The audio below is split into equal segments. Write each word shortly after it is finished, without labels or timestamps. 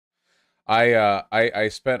I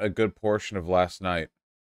spent a good portion of last night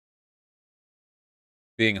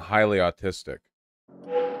being highly autistic.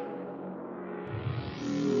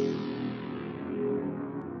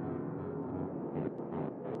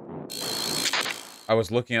 I was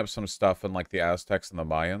looking up some stuff in like the Aztecs and the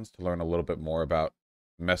Mayans to learn a little bit more about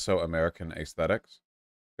Mesoamerican aesthetics.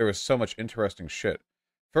 There was so much interesting shit.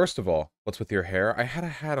 First of all, what's with your hair? I had a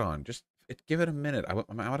hat on. Give it a minute.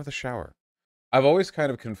 I'm out of the shower. I've always kind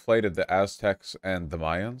of conflated the Aztecs and the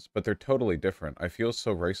Mayans, but they're totally different. I feel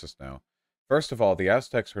so racist now. First of all, the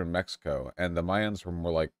Aztecs were in Mexico, and the Mayans were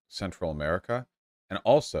more like Central America. And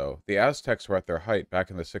also, the Aztecs were at their height back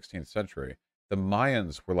in the 16th century. The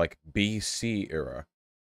Mayans were like BC era,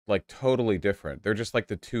 like totally different. They're just like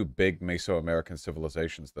the two big Mesoamerican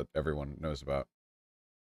civilizations that everyone knows about.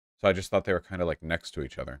 So I just thought they were kind of like next to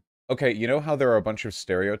each other. Okay, you know how there are a bunch of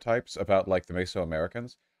stereotypes about like the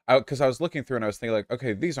Mesoamericans? Because I was looking through and I was thinking like,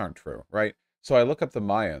 okay, these aren't true, right? So I look up the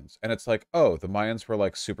Mayans and it's like, oh, the Mayans were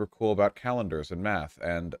like super cool about calendars and math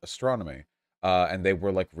and astronomy. And they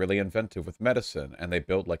were like really inventive with medicine and they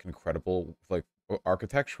built like incredible like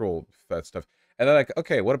architectural stuff. And then like,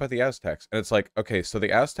 okay, what about the Aztecs? And it's like, okay, so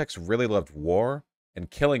the Aztecs really loved war and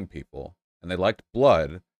killing people and they liked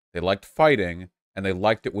blood, they liked fighting, and they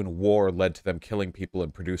liked it when war led to them killing people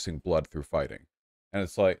and producing blood through fighting. And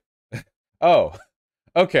it's like, oh,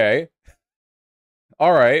 okay,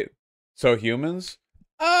 all right. So humans,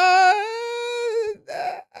 the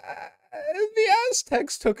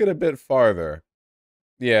Aztecs took it a bit farther.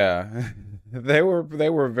 Yeah, they were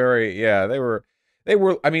very they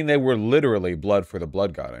were. I mean, they were literally blood for the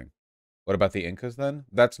blood godding. What about the Incas then?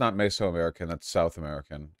 That's not Mesoamerican, that's South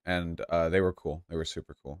American. And they were cool. They were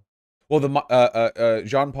super cool. Well,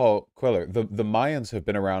 Jean-Paul Quiller, the Mayans have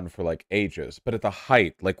been around for like ages, but at the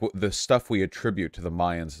height, like the stuff we attribute to the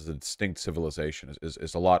Mayans as a distinct civilization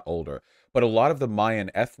is a lot older. But a lot of the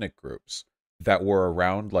Mayan ethnic groups that were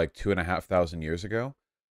around like 2,500 years ago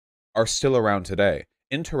are still around today.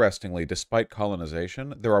 Interestingly, despite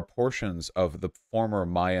colonization, there are portions of the former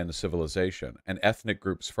Mayan civilization and ethnic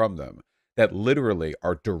groups from them that literally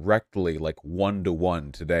are directly like one to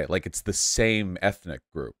one today. Like it's the same ethnic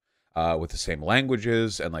group with the same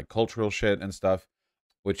languages and like cultural shit and stuff,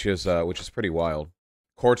 which is pretty wild.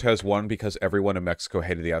 Cortez won because everyone in Mexico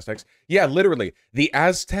hated the Aztecs. Yeah, literally, the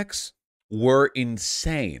Aztecs were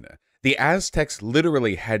insane. The Aztecs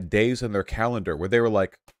literally had days in their calendar where they were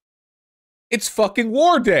like, it's fucking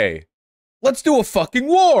war day. Let's do a fucking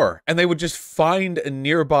war. And they would just find a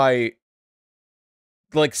nearby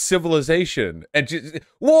like civilization and just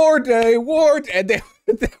war day. And they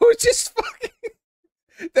would just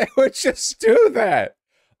they would just do that.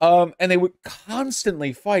 And they would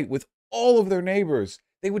constantly fight with all of their neighbors.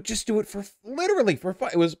 They would just do it for literally for fun.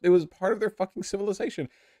 It was part of their fucking civilization.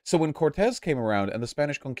 So when Cortez came around and the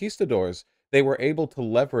Spanish conquistadors, they were able to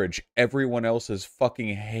leverage everyone else's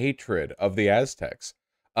fucking hatred of the Aztecs.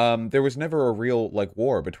 There was never a real like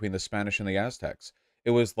war between the Spanish and the Aztecs.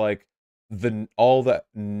 It was like the all the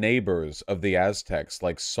neighbors of the Aztecs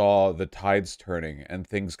like saw the tides turning and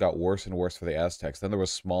things got worse and worse for the Aztecs. Then there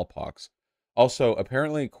was smallpox. Also,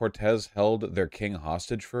 apparently Cortez held their king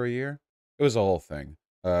hostage for a year. It was a whole thing.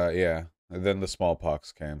 Yeah. And then the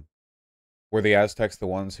smallpox came. Were the Aztecs the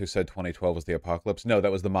ones who said 2012 was the apocalypse? No,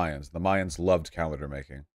 that was the Mayans. The Mayans loved calendar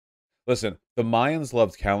making. Listen, the Mayans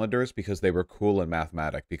loved calendars because they were cool and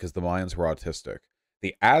mathematic, because the Mayans were autistic.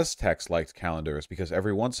 The Aztecs liked calendars because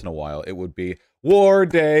every once in a while it would be war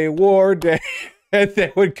day, and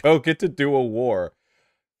they would go get to do a war.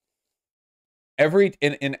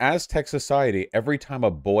 In Aztec society, every time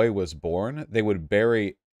a boy was born, they would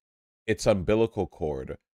bury its umbilical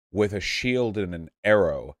cord with a shield and an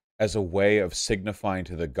arrow as a way of signifying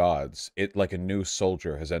to the gods it like a new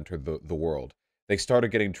soldier has entered the world. They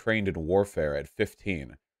started getting trained in warfare at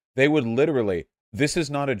 15. They would literally, this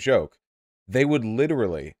is not a joke, they would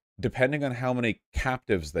literally, depending on how many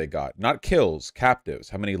captives they got, not kills, captives,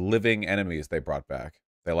 how many living enemies they brought back,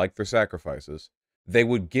 they liked their sacrifices, they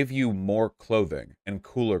would give you more clothing and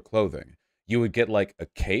cooler clothing. You would get like a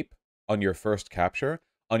cape on your first capture.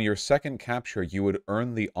 On your second capture, you would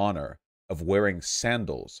earn the honor of wearing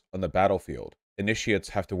sandals on the battlefield. Initiates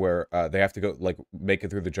have to wear, they have to go, like, make it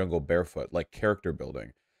through the jungle barefoot, like character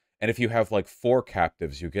building. And if you have, like, 4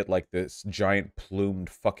 captives, you get, like, this giant plumed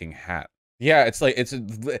fucking hat. Yeah, it's like,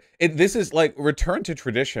 this is, like, return to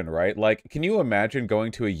tradition, right? Like, can you imagine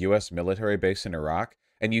going to a US military base in Iraq,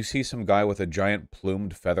 and you see some guy with a giant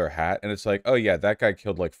plumed feather hat, and it's like, oh yeah, that guy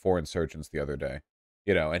killed, like, 4 insurgents the other day.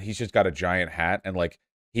 You know, and he's just got a giant hat, and, like,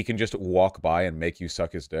 he can just walk by and make you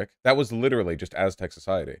suck his dick. That was literally just Aztec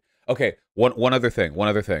society. Okay, one other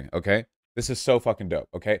thing, okay? This is so fucking dope,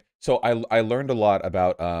 okay? So I learned a lot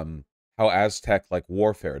about how Aztec like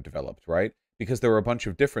warfare developed, right? Because there were a bunch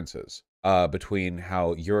of differences between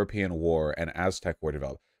how European war and Aztec war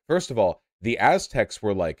developed. First of all, the Aztecs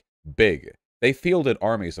were like big. They fielded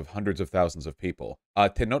armies of hundreds of thousands of people.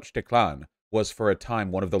 Tenochtitlan was for a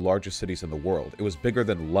time one of the largest cities in the world. It was bigger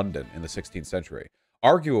than London in the 16th century.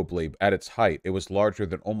 Arguably, at its height, it was larger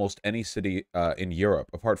than almost any city in Europe,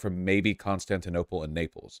 apart from maybe Constantinople and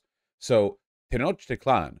Naples. So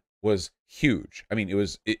Tenochtitlan was huge. I mean,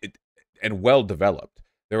 and well developed.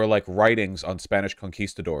 There were like writings on Spanish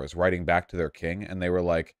conquistadors writing back to their king, and they were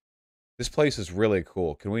like, "This place is really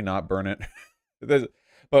cool. Can we not burn it?"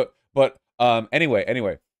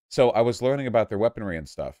 Anyway. So I was learning about their weaponry and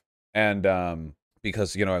stuff, and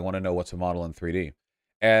because I want to know what to model in 3D,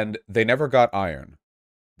 and they never got iron.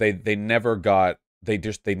 They never got they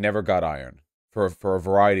never got iron for a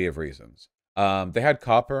variety of reasons. They had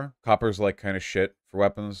copper. Copper's like kind of shit for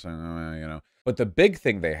weapons, But the big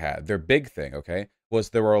thing they had, their big thing, okay, was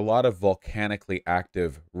there were a lot of volcanically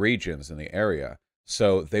active regions in the area.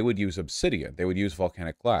 So they would use obsidian. They would use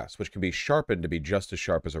volcanic glass, which can be sharpened to be just as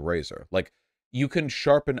sharp as a razor. Like, you can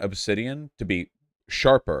sharpen obsidian to be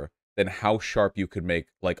sharper than how sharp you could make,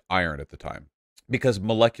 like, iron at the time. Because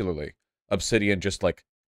molecularly, obsidian just like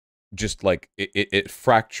it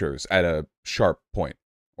fractures at a sharp point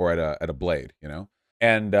or at a blade,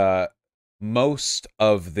 And most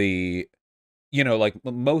of the like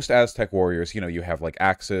most Aztec warriors, you have like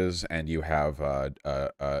axes and you have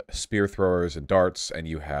spear throwers and darts and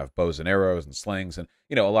you have bows and arrows and slings and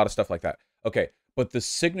a lot of stuff like that. Okay, but the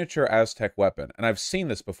signature Aztec weapon, and I've seen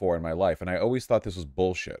this before in my life, and I always thought this was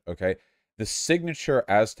bullshit. Okay, the signature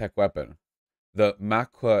Aztec weapon, the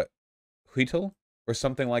Macuahuitl or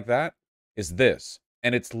something like that, is this,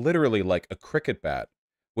 and it's literally like a cricket bat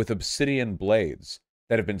with obsidian blades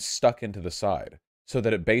that have been stuck into the side, so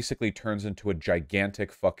that it basically turns into a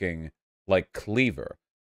gigantic fucking like cleaver.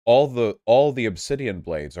 All the obsidian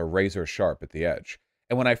blades are razor sharp at the edge.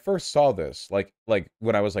 And when I first saw this, like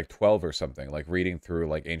when I was like 12 or something, like reading through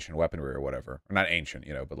like ancient weaponry or whatever, or not ancient,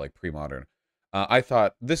 but like pre-modern, I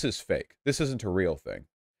thought, this is fake. This isn't a real thing.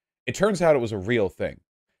 It turns out it was a real thing.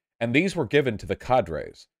 And these were given to the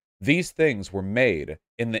cadres. These things were made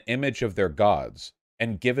in the image of their gods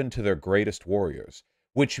and given to their greatest warriors,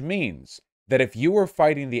 which means that if you were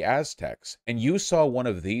fighting the Aztecs and you saw one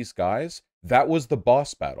of these guys, that was the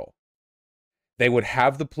boss battle. They would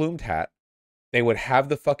have the plumed hat, they would have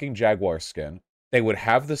the fucking jaguar skin, they would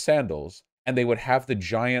have the sandals, and they would have the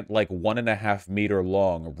giant, like 1.5 meter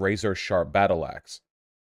long, razor sharp battle axe.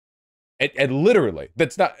 And literally,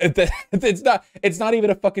 it's not even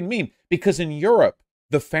a fucking meme, because in Europe,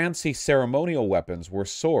 the fancy ceremonial weapons were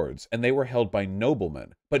swords, and they were held by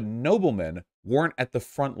noblemen. But noblemen weren't at the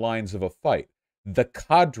front lines of a fight. The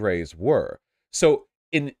cadres were. So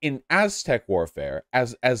in Aztec warfare,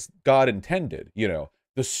 as God intended,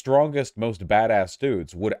 the strongest, most badass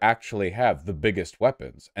dudes would actually have the biggest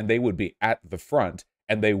weapons, and they would be at the front,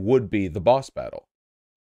 and they would be the boss battle.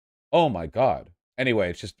 Oh my God. Anyway,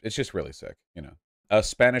 it's just really sick, A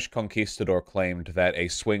Spanish conquistador claimed that a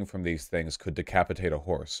swing from these things could decapitate a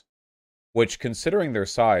horse, which, considering their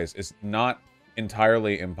size, is not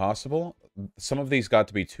entirely impossible. Some of these got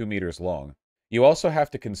to be 2 meters long. You also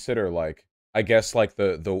have to consider, like, I guess, like,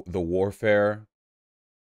 the warfare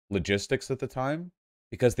logistics at the time,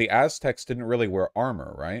 because the Aztecs didn't really wear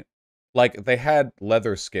armor, right? Like, they had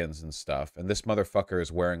leather skins and stuff, and this motherfucker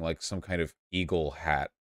is wearing, like, some kind of eagle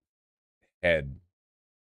hat head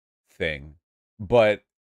thing. But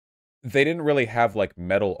they didn't really have, like,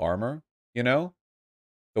 metal armor, the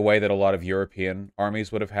way that a lot of European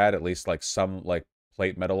armies would have had, at least, like, some, like,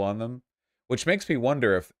 plate metal on them. Which makes me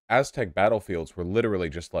wonder if Aztec battlefields were literally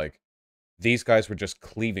just, like, these guys were just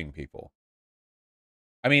cleaving people.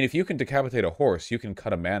 I mean, if you can decapitate a horse, you can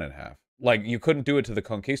cut a man in half. Like, you couldn't do it to the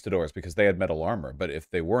conquistadors because they had metal armor, but if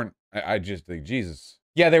they weren't, I just think, Jesus.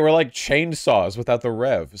 Yeah, they were like chainsaws without the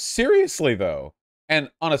rev. Seriously, though. And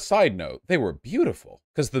on a side note, they were beautiful,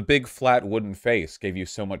 because the big flat wooden face gave you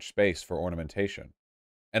so much space for ornamentation.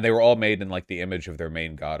 And they were all made in, like, the image of their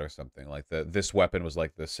main god or something. Like, this weapon was,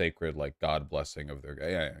 like, the sacred, like, god blessing of their...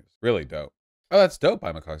 Yeah, it's really dope. Oh, that's dope,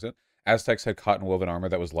 I'm cognizant. Aztecs had cotton woven armor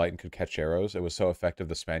that was light and could catch arrows. It was so effective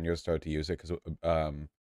the Spaniards started to use it because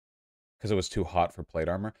it was too hot for plate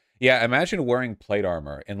armor. Yeah, imagine wearing plate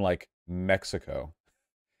armor in, like, Mexico.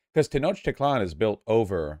 Because Tenochtitlan is built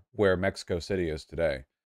over where Mexico City is today.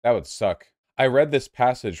 That would suck. I read this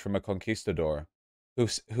passage from a conquistador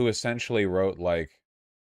who essentially wrote, like,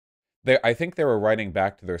 I think they were writing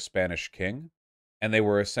back to their Spanish king, and they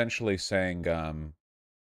were essentially saying,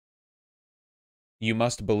 "You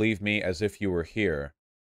must believe me as if you were here.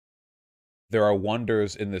 There are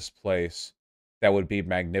wonders in this place that would be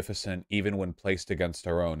magnificent even when placed against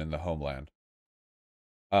our own in the homeland."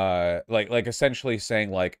 Like essentially saying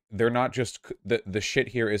like they're not just the shit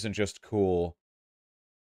here isn't just cool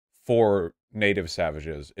for native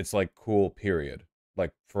savages. It's like cool period.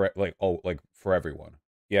 Like for like for everyone.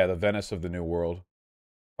 Yeah, the Venice of the New World.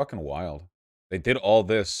 Fucking wild. They did all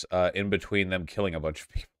this in between them killing a bunch of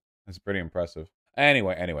people. That's pretty impressive.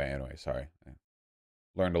 Anyway, sorry. I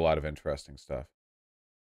learned a lot of interesting stuff.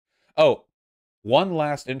 Oh, one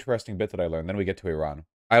last interesting bit that I learned, then we get to Iran.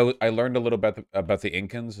 I learned a little bit about the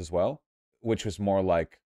Incans as well, which was more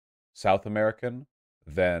like South American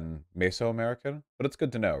than Mesoamerican, but it's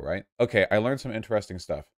good to know, right? Okay, I learned some interesting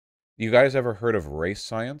stuff. You guys ever heard of race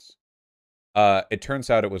science? It turns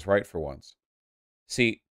out it was right for once.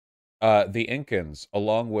 See, the Incans,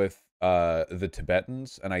 along with the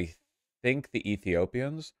Tibetans, and I think the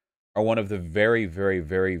Ethiopians, are one of the very, very,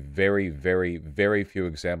 very, very, very, very few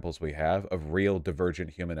examples we have of real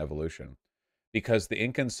divergent human evolution. Because the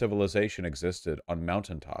Incan civilization existed on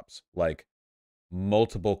mountaintops, like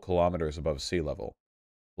multiple kilometers above sea level,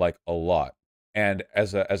 like a lot. And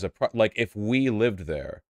like if we lived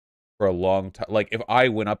there for a long time, like if I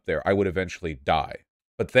went up there, I would eventually die.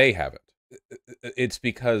 But they haven't. It's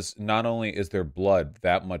because not only is their blood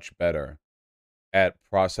that much better at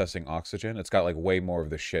processing oxygen, it's got like way more of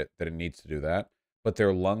the shit that it needs to do that, but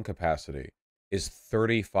their lung capacity is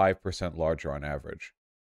 35% larger on average.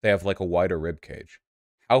 They have like a wider rib cage.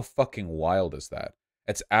 How fucking wild is that?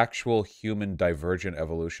 It's actual human divergent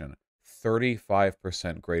evolution.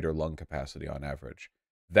 35% greater lung capacity on average.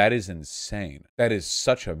 That is insane. That is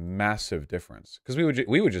such a massive difference. Because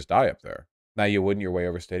we would just die up there. Now you wouldn't, you're way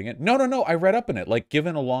overstating it. No. I read up in it. Like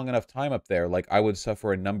given a long enough time up there, like I would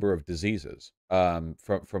suffer a number of diseases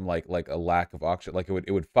from like a lack of oxygen. Like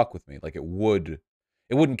it would fuck with me. Like it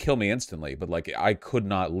wouldn't kill me instantly, but like I could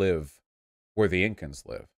not live where the Incans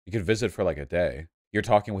live. You could visit for like a day. You're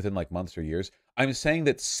talking within like months or years. I'm saying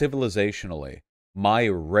that civilizationally, my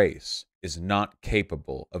race is not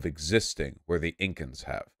capable of existing where the Incans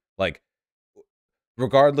have. Like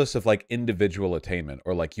regardless of like individual attainment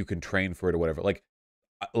or like you can train for it or whatever, like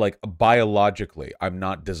biologically I'm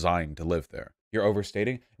not designed to live there. You're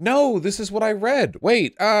overstating. No, this is what I read.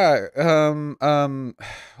 Wait, hold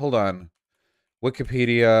on.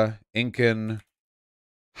 Wikipedia, Incan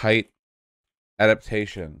height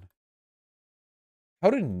adaptation. How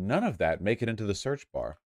did none of that make it into the search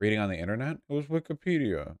bar? Reading on the internet? It was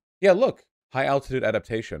Wikipedia. Yeah, look. High altitude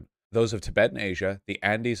adaptation. Those of Tibet and Asia, the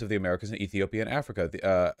Andes of the Americas, and Ethiopia and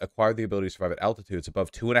Africa acquired the ability to survive at altitudes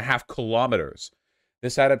above 2.5 kilometers.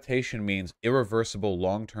 This adaptation means irreversible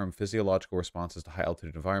long-term physiological responses to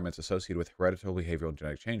high-altitude environments associated with hereditary behavioral and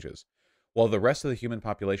genetic changes. While the rest of the human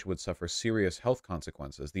population would suffer serious health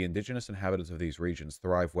consequences, the indigenous inhabitants of these regions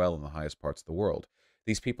thrive well in the highest parts of the world.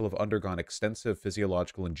 These people have undergone extensive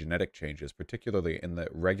physiological and genetic changes, particularly in the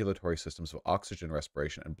regulatory systems of oxygen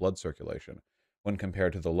respiration and blood circulation, when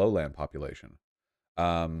compared to the lowland population.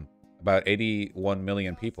 About 81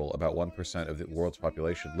 million people, about 1% of the world's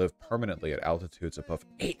population, live permanently at altitudes above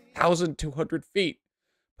 8,200 feet,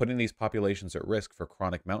 putting these populations at risk for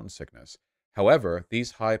chronic mountain sickness. However,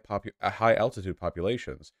 these high-altitude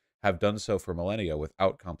populations have done so for millennia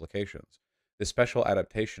without complications. This special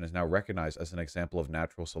adaptation is now recognized as an example of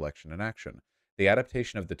natural selection in action. The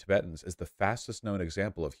adaptation of the Tibetans is the fastest known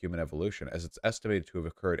example of human evolution, as it's estimated to have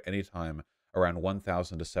occurred anytime around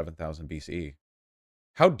 1000 to 7000 BCE.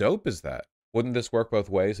 How dope is that? Wouldn't this work both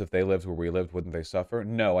ways? If they lived where we lived, wouldn't they suffer?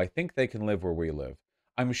 No, I think they can live where we live.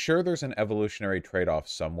 I'm sure there's an evolutionary trade-off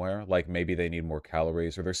somewhere, like maybe they need more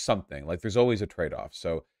calories or there's something. Like there's always a trade-off.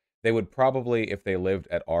 So they would probably, if they lived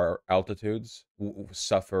at our altitudes,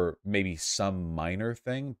 suffer maybe some minor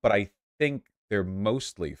thing, but I think they're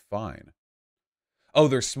mostly fine. Oh,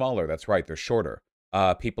 they're smaller. That's right. They're shorter.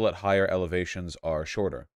 People at higher elevations are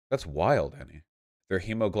shorter. That's wild, Henny. Their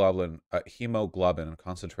hemoglobin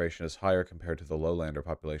concentration is higher compared to the lowlander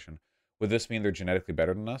population. Would this mean they're genetically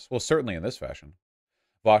better than us? Well, certainly in this fashion.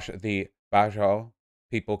 Vaush, the Bajau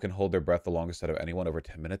people can hold their breath the longest out of anyone, over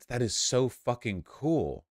 10 minutes. That is so fucking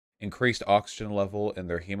cool. Increased oxygen level in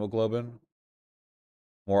their hemoglobin.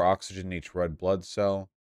 More oxygen in each red blood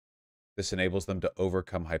cell. This enables them to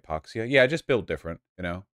overcome hypoxia. Yeah, just built different, you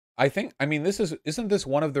know? I mean, isn't this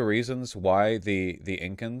one of the reasons why the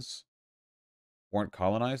Incans weren't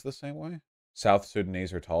colonized the same way? South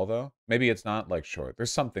Sudanese are tall, though. Maybe it's not, like, short.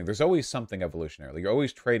 There's always something evolutionarily. You're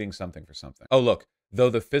always trading something for something. Oh, look. Though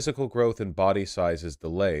the physical growth in body size is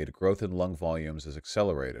delayed, growth in lung volumes is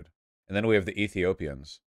accelerated. And then we have the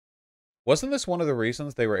Ethiopians. Wasn't this one of the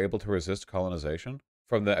reasons they were able to resist colonization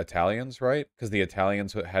from the Italians, right? Because the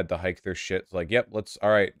Italians had to hike their shit. Like, yep, all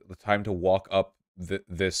right, the time to walk up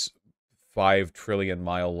this 5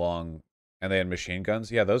 trillion-mile long, and they had machine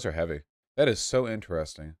guns. Yeah, those are heavy. That is so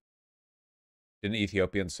interesting. Didn't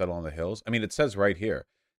Ethiopians settle on the hills? I mean, it says right here,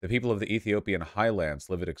 the people of the Ethiopian highlands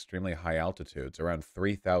live at extremely high altitudes, around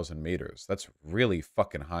 3,000 meters. That's really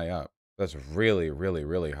fucking high up. That's really, really,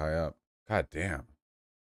 really high up. God damn.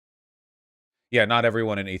 Yeah, not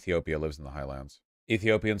everyone in Ethiopia lives in the highlands.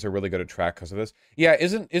 Ethiopians are really good at track because of this. Yeah,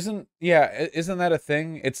 isn't that a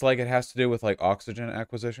thing? It's like it has to do with like oxygen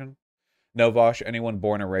acquisition. No, Vaush, anyone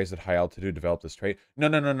born and raised at high altitude developed this trait. No,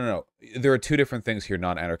 no, no, no, no. There are two different things here,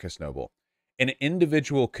 non-anarchist noble. An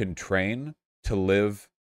individual can train to live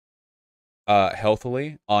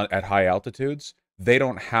healthily at high altitudes. They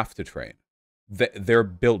don't have to train. They're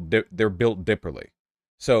built differently.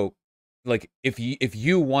 So, like, if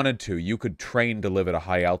you wanted to, you could train to live at a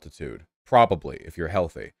high altitude, probably if you're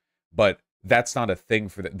healthy. But that's not a thing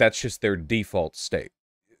for them. That's just their default state.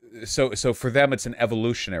 So for them, it's an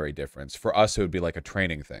evolutionary difference. For us, it would be like a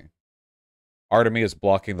training thing. Artemy is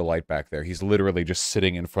blocking the light back there. He's literally just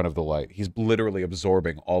sitting in front of the light. He's literally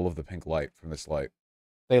absorbing all of the pink light from this light.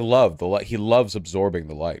 They love the light. He loves absorbing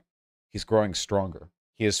the light. He's growing stronger.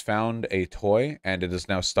 He has found a toy, and it is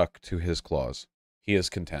now stuck to his claws. He is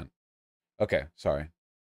content. Okay, sorry.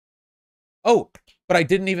 Oh, but I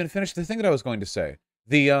didn't even finish the thing that I was going to say.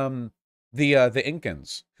 The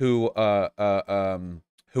Incans who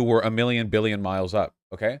were a million billion miles up,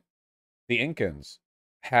 okay? The Incans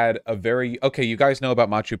had a very... Okay, you guys know about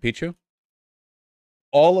Machu Picchu?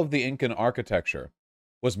 All of the Incan architecture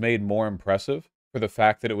was made more impressive for the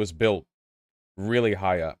fact that it was built really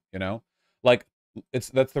high up, you know? Like,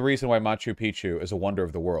 that's the reason why Machu Picchu is a wonder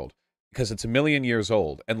of the world. Because it's a million years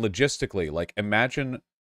old, and logistically, like, imagine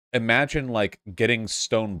like getting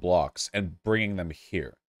stone blocks and bringing them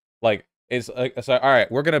here. Like, it's like, all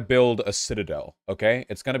right, we're gonna build a citadel, okay?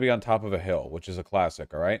 It's gonna be on top of a hill, which is a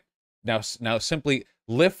classic, all right? Now simply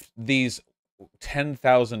lift these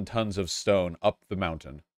 10,000 tons of stone up the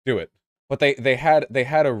mountain. Do it. But they had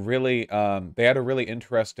a really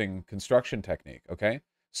interesting construction technique, okay?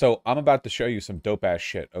 So I'm about to show you some dope ass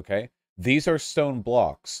shit, okay? These are stone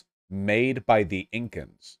blocks made by the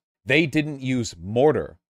Incans. They didn't use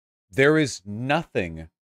mortar. There is nothing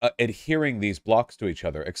adhering these blocks to each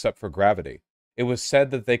other except for gravity. It was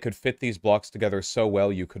said that they could fit these blocks together so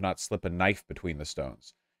well you could not slip a knife between the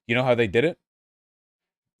stones. You know how they did it?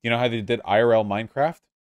 You know how they did IRL Minecraft?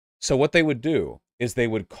 So what they would do is they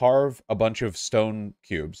would carve a bunch of stone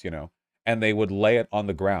cubes, you know, and they would lay it on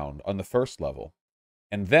the ground on the first level.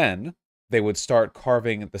 And then they would start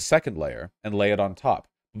carving the second layer and lay it on top.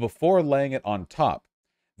 Before laying it on top,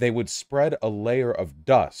 they would spread a layer of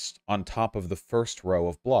dust on top of the first row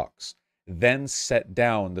of blocks, then set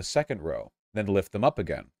down the second row, then lift them up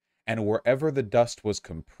again. And wherever the dust was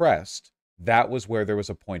compressed, that was where there was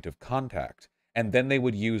a point of contact. And then they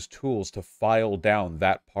would use tools to file down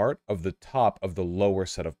that part of the top of the lower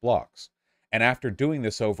set of blocks. And after doing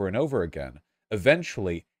this over and over again,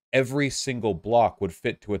 eventually every single block would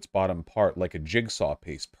fit to its bottom part like a jigsaw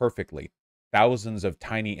piece perfectly. Thousands of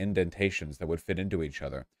tiny indentations that would fit into each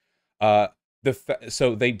other.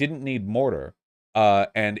 So they didn't need mortar,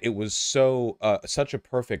 and it was such a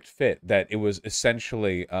perfect fit that it was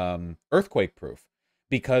essentially earthquake-proof.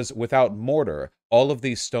 Because without mortar, all of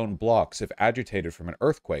these stone blocks, if agitated from an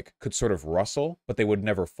earthquake, could sort of rustle, but they would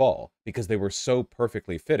never fall because they were so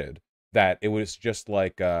perfectly fitted that it was just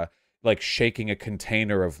like shaking a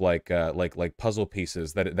container of like puzzle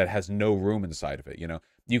pieces that has no room inside of it. You know,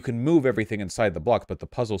 you can move everything inside the block, but the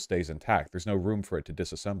puzzle stays intact. There's no room for it to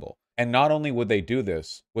disassemble. And not only would they do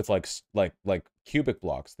this with like cubic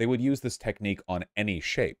blocks, they would use this technique on any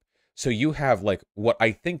shape. So you have like what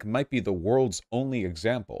I think might be the world's only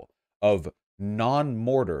example of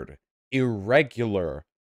non-mortared, irregular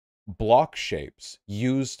block shapes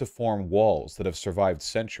used to form walls that have survived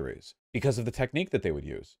centuries because of the technique that they would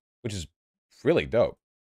use, which is really dope.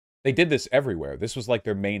 They did this everywhere. This was like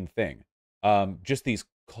their main thing. Just these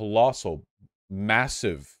colossal,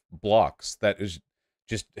 massive blocks that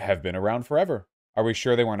just have been around forever. Are we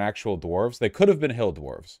sure they weren't actual dwarves? They could have been hill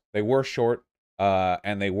dwarves. They were short,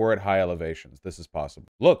 and they were at high elevations. This is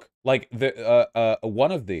possible. Look, like the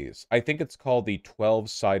one of these, I think it's called the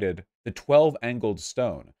 12-sided, the 12-angled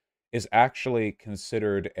stone, is actually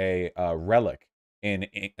considered a relic in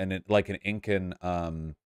like an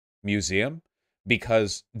Incan museum,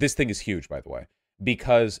 because this thing is huge, by the way,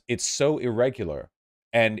 because it's so irregular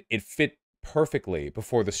and it fit perfectly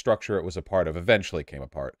before the structure it was a part of eventually came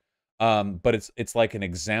apart. But it's like an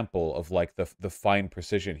example of like the fine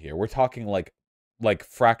precision here. We're talking like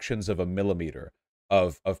fractions of a millimeter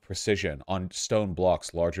of precision on stone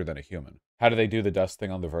blocks larger than a human. How do they do the dust thing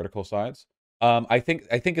on the vertical sides? I think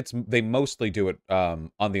it's they mostly do it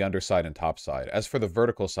on the underside and top side. As for the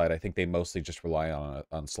vertical side, I think they mostly just rely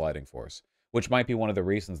on sliding force, which might be one of the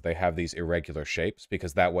reasons they have these irregular shapes,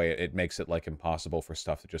 because that way it makes it like impossible for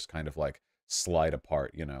stuff to just kind of like slide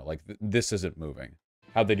apart, you know, like this isn't moving.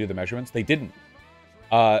 How'd they do the measurements? They didn't.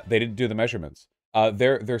 They didn't do the measurements.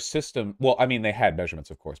 Their system, well, I mean, they had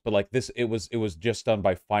measurements, of course, but like this, it was just done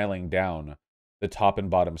by filing down the top and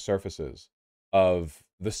bottom surfaces of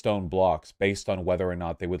the stone blocks based on whether or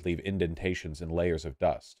not they would leave indentations and layers of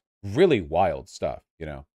dust. Really wild stuff, you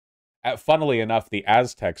know. Funnily enough, the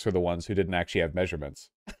Aztecs were the ones who didn't actually have measurements.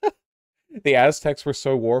 The Aztecs were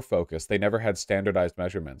so war focused, they never had standardized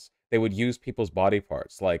measurements. They would use people's body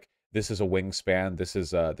parts, like this is a wingspan, this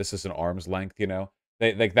is an arm's length, you know.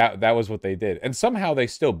 They like that was what they did. And somehow they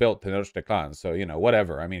still built Tenochtitlan, so you know,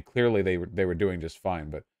 whatever. I mean, clearly they were doing just fine,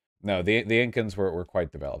 but no, the Incans were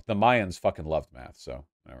quite developed. The Mayans fucking loved math, so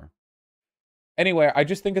whatever. Anyway, I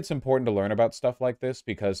just think it's important to learn about stuff like this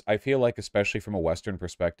because I feel like, especially from a Western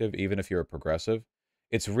perspective, even if you're a progressive,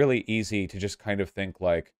 it's really easy to just kind of think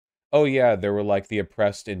like, oh yeah, there were like the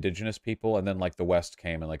oppressed indigenous people and then like the West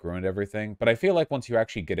came and like ruined everything. But I feel like once you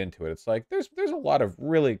actually get into it, it's like there's a lot of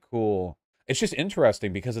really cool. It's just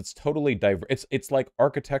interesting because it's totally diverse. It's like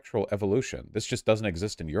architectural evolution. This just doesn't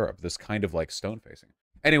exist in Europe. This kind of like stone facing.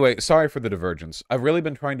 Anyway, sorry for the divergence. I've really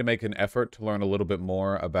been trying to make an effort to learn a little bit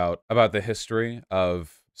more about the history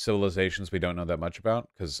of civilizations we don't know that much about,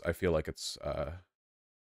 because I feel like it's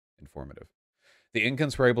informative. The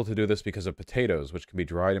Incans were able to do this because of potatoes, which can be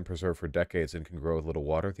dried and preserved for decades and can grow with little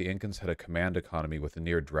water. The Incans had a command economy with a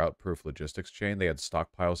near drought-proof logistics chain. They had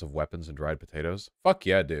stockpiles of weapons and dried potatoes. Fuck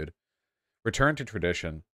yeah, dude. Return to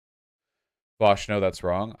tradition. Vaush, no, that's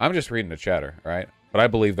wrong. I'm just reading the chatter, right? But I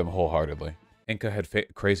believe them wholeheartedly. Inca had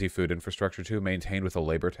crazy food infrastructure too, maintained with a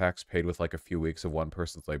labor tax paid with like a few weeks of one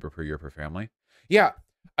person's labor per year per family. Yeah,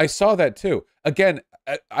 I saw that too. Again,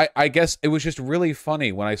 I guess it was just really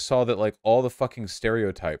funny when I saw that like all the fucking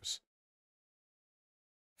stereotypes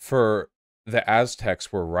for the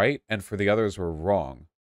Aztecs were right and for the others were wrong.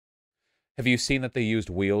 Have you seen that they used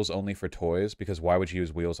wheels only for toys? Because why would you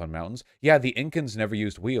use wheels on mountains? Yeah, the Incans never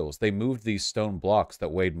used wheels. They moved these stone blocks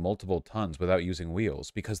that weighed multiple tons without using wheels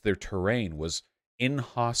because their terrain was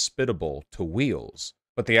inhospitable to wheels.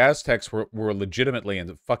 But the Aztecs were legitimately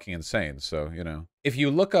fucking insane, so, you know. If you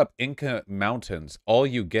look up Inca mountains, all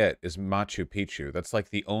you get is Machu Picchu. That's like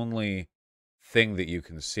the only thing that you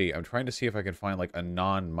can see. I'm trying to see if I can find like a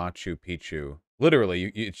non-Machu Picchu. Literally,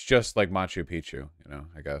 it's just like Machu Picchu, you know,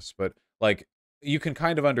 I guess. But like, you can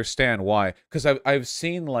kind of understand why, because I've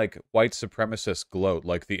seen like white supremacists gloat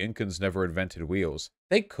like the Incans never invented wheels.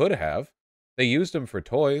 They could have. They used them for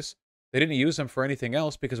toys. They didn't use them for anything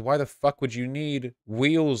else, because why the fuck would you need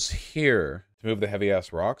wheels here to move the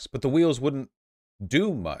heavy-ass rocks? But the wheels wouldn't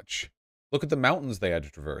do much. Look at the mountains they had to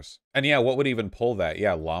traverse. And yeah, what would even pull that?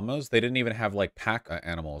 Yeah, llamas? They didn't even have like pack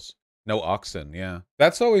animals. No oxen, yeah.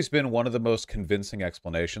 That's always been one of the most convincing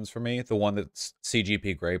explanations for me, the one that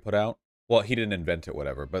CGP Grey put out. Well, he didn't invent it,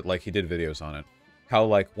 whatever, but like he did videos on it. How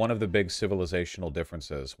like one of the big civilizational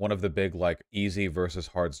differences, one of the big like easy versus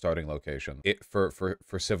hard starting locations for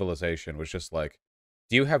civilization was just like,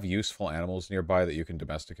 do you have useful animals nearby that you can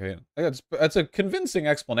domesticate? That's a convincing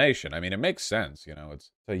explanation. I mean, it makes sense, you know.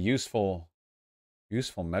 It's a useful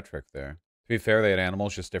metric there. To be fair, they had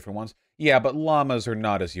animals, just different ones. Yeah, but llamas are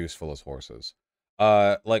not as useful as horses.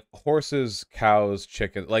 Like horses, cows,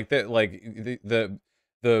 chickens, like the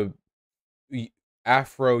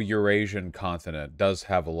Afro-Eurasian continent does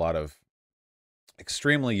have a lot of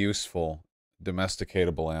extremely useful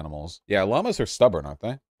domesticatable animals. Yeah, llamas are stubborn, aren't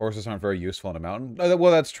they? Horses aren't very useful in a mountain.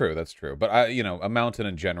 Well, that's true. That's true. But you know, a mountain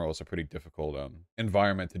in general is a pretty difficult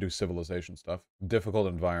environment to do civilization stuff. Difficult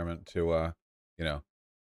environment to you know,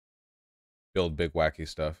 build big wacky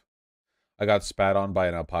stuff. I got spat on by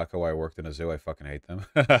an alpaca while I worked in a zoo. I fucking hate them.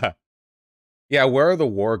 Yeah, where are the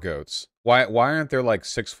war goats? Why aren't there like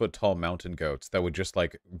 6-foot tall mountain goats that would just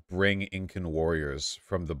like bring Incan warriors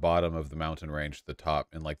from the bottom of the mountain range to the top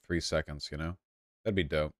in like 3 seconds, you know? That'd be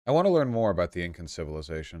dope. I want to learn more about the Incan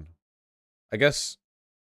civilization. I guess,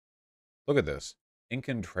 look at this.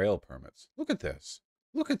 Incan trail permits. Look at this.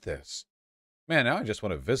 Look at this. Man, now I just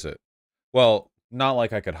want to visit. Well, not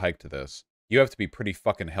like I could hike to this. You have to be pretty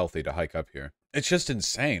fucking healthy to hike up here. It's just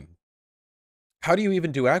insane. How do you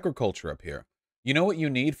even do agriculture up here? You know what you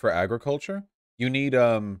need for agriculture?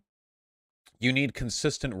 You need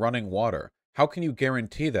consistent running water. How can you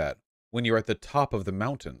guarantee that when you're at the top of the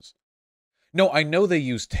mountains? No, I know they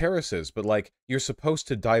use terraces, but like you're supposed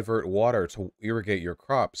to divert water to irrigate your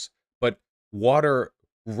crops, but water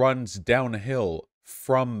runs downhill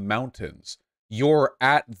from mountains. You're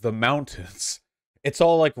at the mountains. It's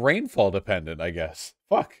all like rainfall dependent, I guess.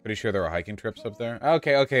 Fuck. Pretty sure there are hiking trips up there.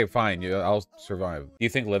 Okay, okay, fine. I'll survive. Do you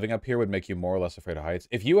think living up here would make you more or less afraid of heights?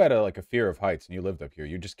 If you had like a fear of heights and you lived up here,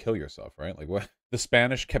 you'd just kill yourself, right? Like what? The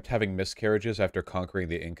Spanish kept having miscarriages after conquering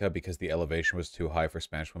the Inca because the elevation was too high for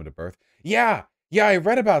Spanish women to birth. Yeah, I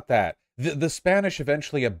read about that. The Spanish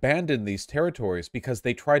eventually abandoned these territories because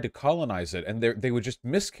they tried to colonize it, and they would just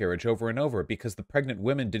miscarriage over and over because the pregnant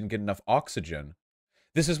women didn't get enough oxygen.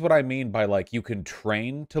 This is what I mean by, like, you can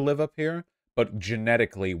train to live up here, but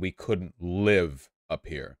genetically we couldn't live up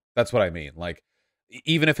here. That's what I mean. Like,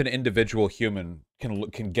 even if an individual human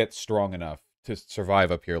can get strong enough to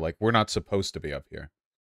survive up here, like, we're not supposed to be up here.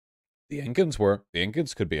 The Incans were. The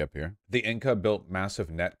Incans could be up here. The Inca built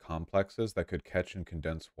massive net complexes that could catch and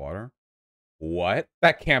condense water. What?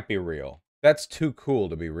 That can't be real. That's too cool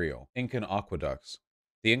to be real. Incan aqueducts.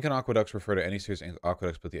 The Incan aqueducts refer to any series of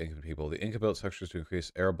aqueducts built by the Incan people. The Inca built structures to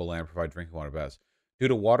increase arable land, provide drinking water baths. Due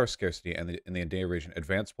to water scarcity in the Andina region,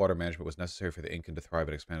 advanced water management was necessary for the Incan to thrive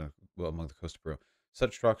and expand among the coast of Peru.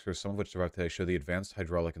 Such structures, some of which survive today, show the advanced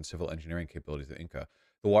hydraulic and civil engineering capabilities of the Inca.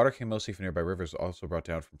 The water came mostly from nearby rivers, also brought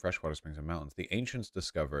down from freshwater springs and mountains. The ancients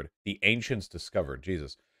discovered,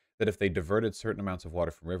 Jesus, that if they diverted certain amounts of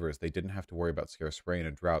water from rivers, they didn't have to worry about scarce rain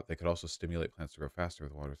and drought. They could also stimulate plants to grow faster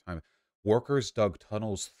with water time. Workers dug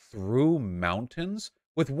tunnels through mountains?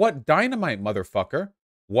 With what dynamite, motherfucker?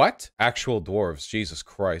 What? Actual dwarves, Jesus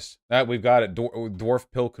Christ. We've got it. Dwarf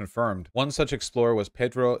pill confirmed. One such explorer was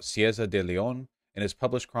Pedro Cieza de Leon. In his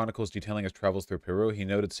published chronicles detailing his travels through Peru, he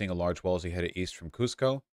noted seeing a large wall as he headed east from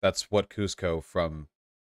Cusco. That's what Cusco from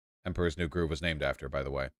Emperor's New Groove was named after, by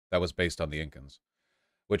the way. That was based on the Incans.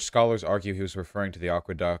 Which scholars argue he was referring to the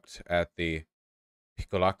aqueduct at the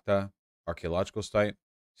Picolacta archaeological site.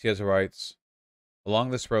 Cieza writes, along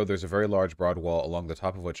this road there's a very large broad wall, along the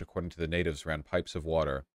top of which, according to the natives, ran pipes of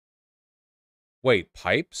water. Wait,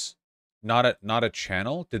 pipes? Not a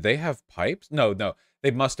channel? Did they have pipes? No,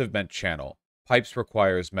 they must have meant channel. Pipes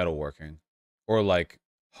requires metalworking. Or like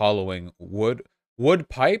hollowing wood. Wood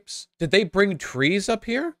pipes? Did they bring trees up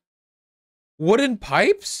here? Wooden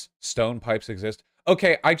pipes? Stone pipes exist.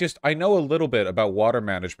 Okay, I know a little bit about water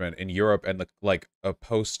management in Europe and a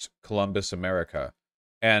post-Columbus America.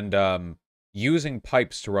 And using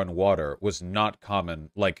pipes to run water was not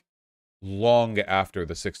common, like, long after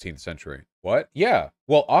the 16th century. What? Yeah.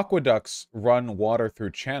 Well, aqueducts run water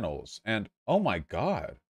through channels, and oh my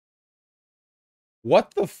god.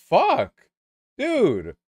 What the fuck?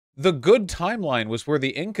 Dude, the good timeline was where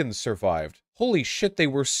the Incans survived. Holy shit, they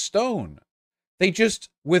were stone. They just,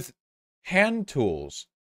 with hand tools,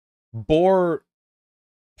 bore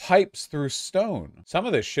pipes through stone. Some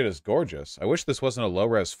of this shit is gorgeous. I wish this wasn't a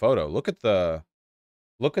low-res photo. Look at the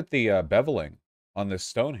beveling on this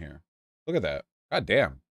stone here. Look at that. God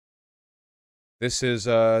damn. This is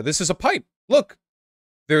a pipe. Look.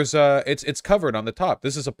 There's it's covered on the top.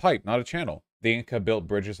 This is a pipe, not a channel. The Inca built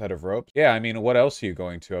bridges out of ropes. Yeah, I mean, what else are you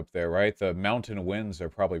going to up there, right? The mountain winds are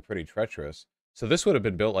probably pretty treacherous. So this would have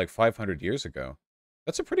been built like 500 years ago.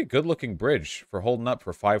 That's a pretty good-looking bridge for holding up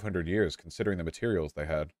for 500 years, considering the materials they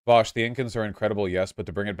had. Vaush, the Incans are incredible, yes, but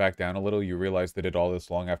to bring it back down a little, you realize they did all this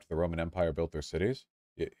long after the Roman Empire built their cities?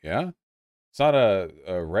 Yeah? It's not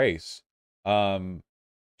a race.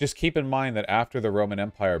 Just keep in mind that after the Roman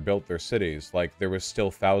Empire built their cities, like, there was still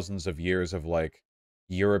thousands of years of, like,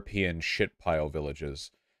 European shitpile villages.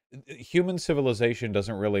 Human civilization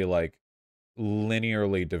doesn't really, like,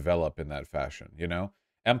 linearly develop in that fashion, you know?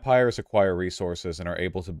 Empires acquire resources and are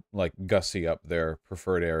able to, like, gussy up their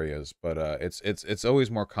preferred areas, but it's always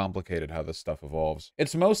more complicated how this stuff evolves.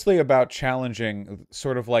 It's mostly about challenging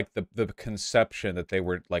sort of like the conception that they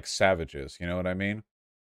were like savages, you know what I mean?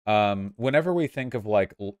 Whenever we think of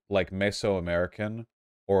like Mesoamerican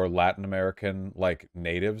or Latin American like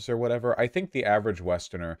natives or whatever, I think the average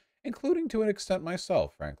Westerner, including to an extent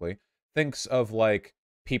myself, frankly, thinks of like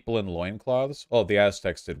people in loincloths. Oh, the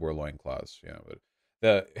Aztecs did wear loincloths, you know, but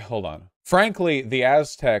hold on. Frankly, the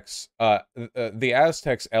Aztecs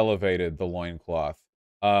elevated the loincloth.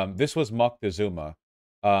 This was Moctezuma,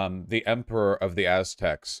 the emperor of the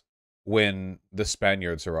Aztecs, when the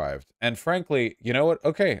Spaniards arrived. And frankly, you know what?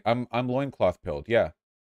 Okay, I'm loincloth pilled. Yeah.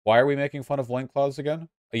 Why are we making fun of loincloths again?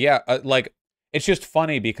 Yeah, like, it's just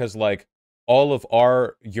funny because, like, all of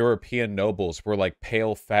our European nobles were, like,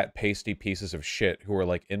 pale, fat, pasty pieces of shit who were,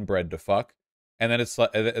 like, inbred to fuck. And then it's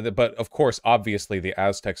like, but of course, obviously, the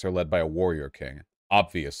Aztecs are led by a warrior king,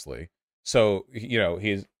 obviously. So you know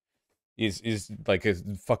he's like a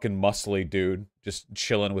fucking muscly dude, just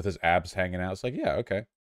chilling with his abs hanging out. It's like, yeah, okay,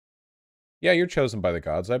 yeah, you're chosen by the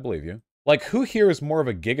gods. I believe you. Like, who here is more of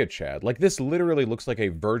a Giga Chad? Like, this literally looks like a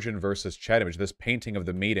Virgin versus Chad image. This painting of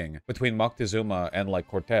the meeting between Moctezuma and like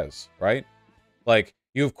Cortez, right? Like,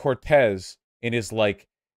 you have Cortez in his like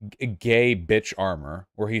gay bitch armor,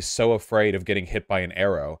 where he's so afraid of getting hit by an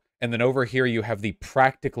arrow. And then over here you have the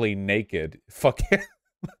practically naked fucking...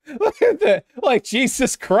 Look at that! Like,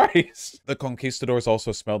 Jesus Christ! The conquistadors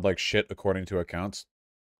also smelled like shit, according to accounts.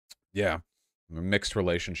 Yeah. A mixed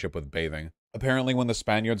relationship with bathing. Apparently, when the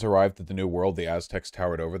Spaniards arrived at the New World, the Aztecs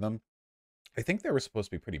towered over them. I think they were supposed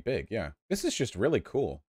to be pretty big, yeah. This is just really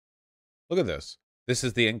cool. Look at this. This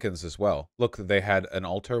is the Incans as well. Look, they had an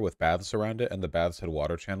altar with baths around it, and the baths had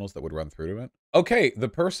water channels that would run through to it. Okay, the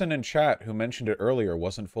person in chat who mentioned it earlier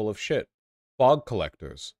wasn't full of shit. Fog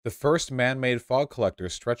collectors. The first man-made fog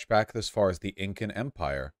collectors stretched back as far as the Incan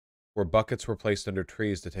Empire, where buckets were placed under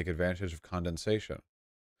trees to take advantage of condensation.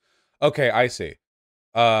 Okay, I see.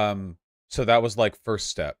 So that was like first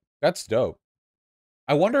step. That's dope.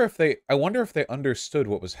 I wonder if they understood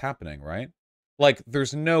what was happening, right? Like,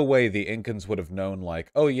 there's no way the Incans would have known, like,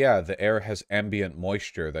 oh yeah, the air has ambient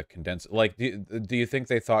moisture that condenses. Like, do you think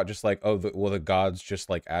they thought just like, oh, well, the gods just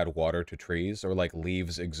like add water to trees, or like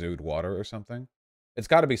leaves exude water or something? It's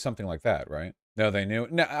got to be something like that, right? No, they knew.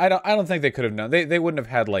 No, I don't think they could have known. They wouldn't have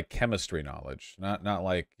had like chemistry knowledge. Not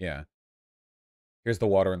like, yeah. Here's the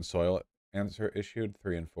water and soil answer issued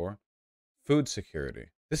 3 and 4. Food security.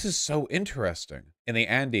 This is so interesting. In the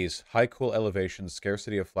Andes, high cool elevations,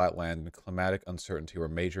 scarcity of flat land, and climatic uncertainty were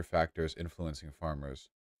major factors influencing farmers.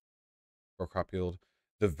 For crop yield.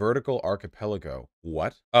 The vertical archipelago.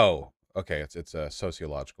 What? Oh, okay, it's a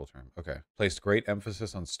sociological term. Okay. Placed great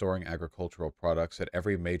emphasis on storing agricultural products at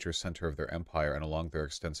every major center of their empire and along their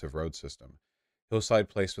extensive road system. Hillside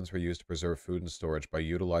placements were used to preserve food and storage by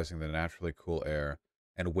utilizing the naturally cool air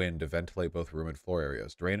and wind to ventilate both room and floor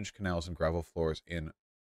areas. Drainage canals and gravel floors in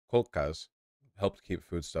kolkas helped keep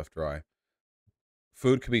foodstuff dry.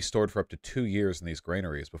 Food could be stored for up to 2 years in these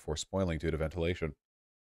granaries before spoiling due to ventilation.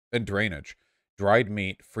 And drainage. Dried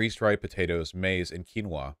meat, freeze-dried potatoes, maize, and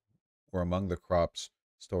quinoa were among the crops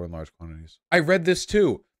stored in large quantities. I read this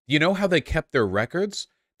too. You know how they kept their records?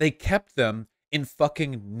 They kept them in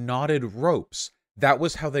fucking knotted ropes. That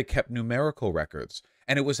was how they kept numerical records.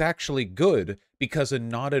 And it was actually good because a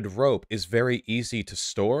knotted rope is very easy to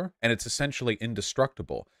store and it's essentially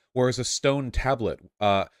indestructible. Whereas a stone tablet,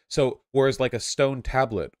 whereas like a stone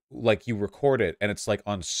tablet, like you record it and it's like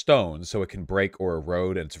on stone so it can break or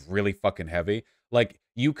erode and it's really fucking heavy. Like,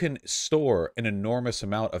 you can store an enormous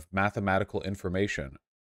amount of mathematical information,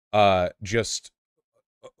 just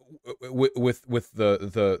with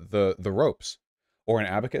the ropes. Or an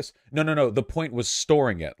abacus? No. The point was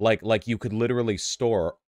storing it. Like you could literally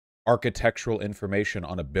store architectural information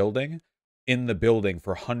on a building in the building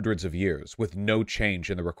for hundreds of years with no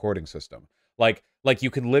change in the recording system. Like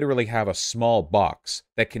you can literally have a small box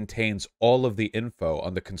that contains all of the info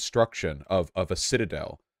on the construction of a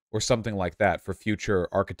citadel or something like that for future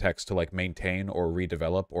architects to like maintain or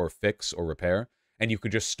redevelop or fix or repair. And you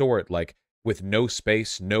could just store it like with no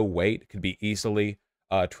space, no weight. It could be easily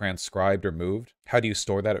transcribed or moved. How do you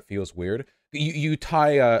store that? It feels weird. You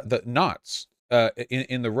tie the knots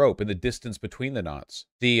in the rope, in the distance between the knots.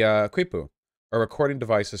 The quipu, a recording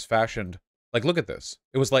device, is fashioned like, look at this.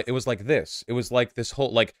 It was like this. It was like this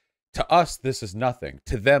whole, like, to us this is nothing.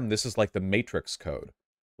 To them this is like the Matrix code.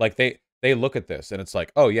 Like they look at this and it's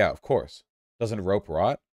like, oh yeah, of course. Doesn't rope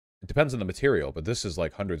rot? It depends on the material, but this is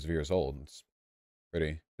like hundreds of years old. It's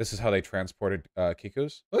pretty. This is how they transported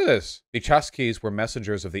kikus. Look at this. The Chasquis were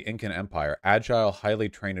messengers of the Incan Empire. Agile, highly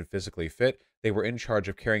trained, and physically fit. They were in charge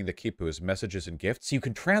of carrying the quipus, messages, and gifts. So you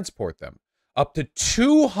can transport them up to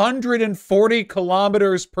 240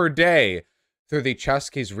 kilometers per day through the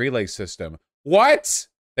Chasquis relay system. What?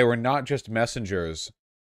 They were not just messengers.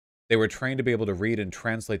 They were trained to be able to read and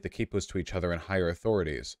translate the quipus to each other and higher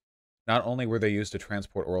authorities. Not only were they used to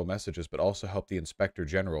transport oral messages, but also help the Inspector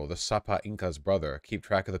General, the Sapa Inca's brother, keep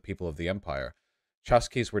track of the people of the empire.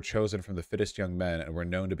 Chasquis were chosen from the fittest young men and were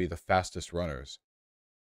known to be the fastest runners.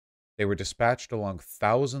 They were dispatched along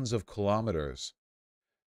thousands of kilometers.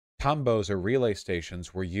 Tambos, or relay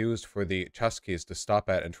stations, were used for the Chasquis to stop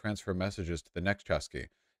at and transfer messages to the next Chasqui.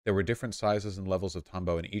 There were different sizes and levels of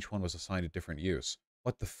tambo, and each one was assigned a different use.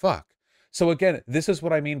 What the fuck? So again, this is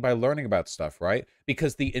what I mean by learning about stuff, right?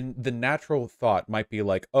 Because the natural thought might be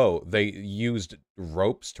like, oh, they used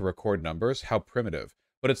ropes to record numbers. How primitive.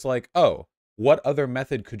 But it's like, oh, what other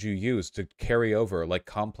method could you use to carry over like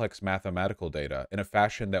complex mathematical data in a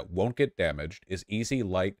fashion that won't get damaged, is easy,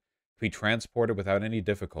 light, be transported without any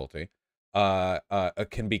difficulty,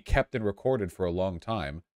 can be kept and recorded for a long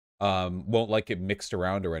time, won't like get mixed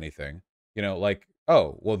around or anything. You know, like,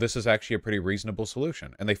 oh, well, this is actually a pretty reasonable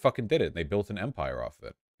solution. And they fucking did it. And they built an empire off of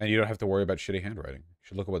it. And you don't have to worry about shitty handwriting. You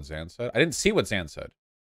should look at what Zan said. I didn't see what Zan said.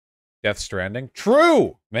 Death Stranding?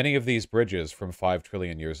 True! Many of these bridges from 5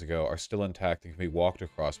 trillion years ago are still intact and can be walked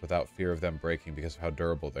across without fear of them breaking because of how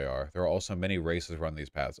durable they are. There are also many races run these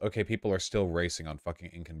paths. Okay, people are still racing on fucking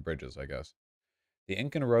Incan bridges, I guess. The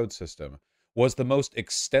Incan road system was the most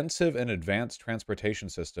extensive and advanced transportation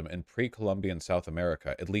system in pre-Columbian South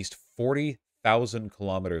America, at least 40,000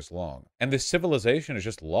 kilometers long. And this civilization is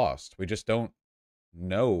just lost. We just don't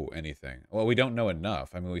know anything. Well, we don't know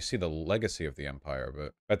enough. I mean, we see the legacy of the empire,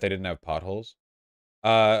 but bet they didn't have potholes.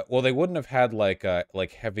 Well, they wouldn't have had like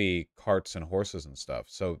heavy carts and horses and stuff,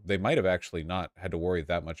 so they might have actually not had to worry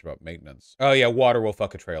that much about maintenance. Oh yeah, water will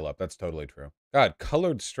fuck a trail up. That's totally true. God,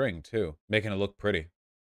 colored string too, making it look pretty.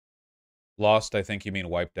 Lost, I think you mean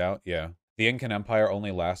wiped out. Yeah. The Incan Empire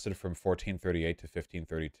only lasted from 1438 to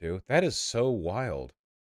 1532. That is so wild.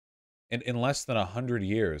 In less than 100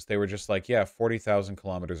 years, they were just like, yeah, 40,000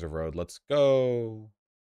 kilometers of road. Let's go.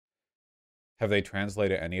 Have they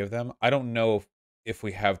translated any of them? I don't know if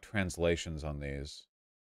we have translations on these.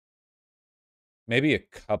 Maybe a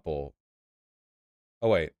couple. Oh,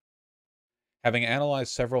 wait. Having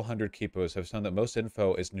analyzed several hundred quipos, have shown that most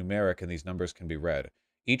info is numeric and these numbers can be read.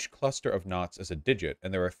 Each cluster of knots is a digit,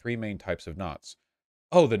 and there are 3 main types of knots.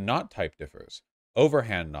 Oh, the knot type differs.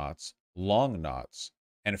 Overhand knots, long knots,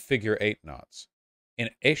 and figure-8 knots.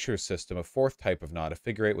 In Escher's system, a 4th type of knot, a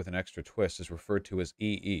figure-8 with an extra twist, is referred to as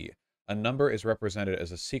EE. A number is represented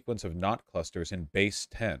as a sequence of knot clusters in base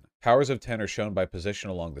 10. Powers of 10 are shown by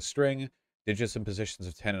position along the string. Digits and positions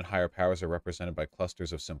of 10 and higher powers are represented by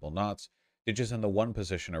clusters of simple knots. Digits in the 1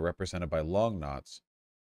 position are represented by long knots.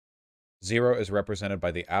 0 is represented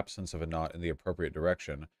by the absence of a knot in the appropriate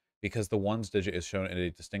direction. Because the 1's digit is shown in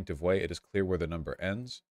a distinctive way, it is clear where the number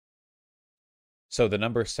ends. So the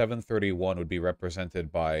number 731 would be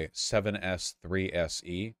represented by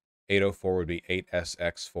 7S3SE. 804 would be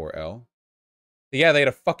 8SX4L. Yeah, they had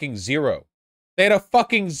a fucking 0. They had a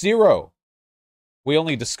fucking 0! We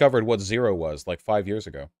only discovered what 0 was like 5 years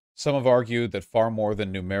ago. Some have argued that far more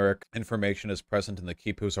than numeric information is present in the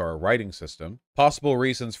quipus are a writing system. Possible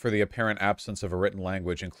reasons for the apparent absence of a written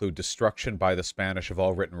language include destruction by the Spanish of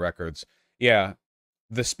all written records. Yeah,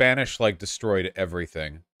 the Spanish, like, destroyed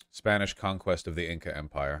everything. Spanish conquest of the Inca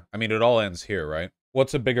Empire. I mean, it all ends here, right?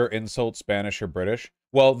 What's a bigger insult, Spanish or British?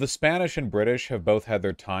 Well, the Spanish and British have both had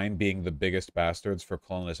their time being the biggest bastards for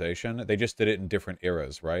colonization. They just did it in different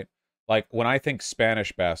eras, right? Like, when I think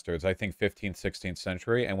Spanish bastards, I think 15th, 16th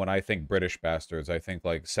century, and when I think British bastards, I think,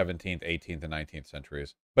 like, 17th, 18th, and 19th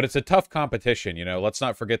centuries. But it's a tough competition, you know? Let's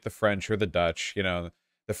not forget the French or the Dutch, you know?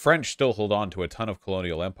 The French still hold on to a ton of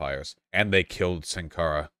colonial empires, and they killed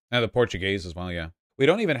Sankara. And the Portuguese as well, yeah. We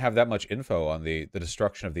don't even have that much info on the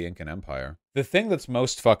destruction of the Incan Empire. The thing that's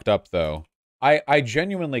most fucked up, though, I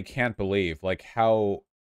genuinely can't believe, like, how,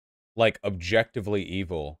 like, objectively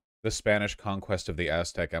evil the Spanish conquest of the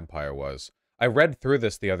Aztec Empire was. I read through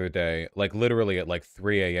this the other day, like, literally at, like,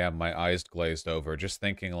 3 a.m., my eyes glazed over, just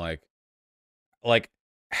thinking, like,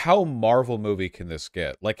 how Marvel movie can this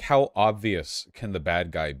get? Like, how obvious can the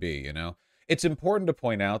bad guy be, you know? It's important to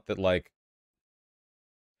point out that, like,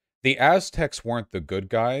 the Aztecs weren't the good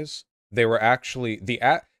guys. They were actually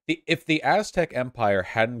if the Aztec Empire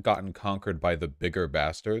hadn't gotten conquered by the bigger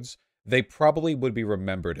bastards, they probably would be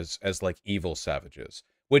remembered as like evil savages.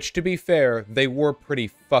 Which, to be fair, they were pretty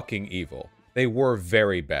fucking evil. They were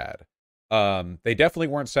very bad. They definitely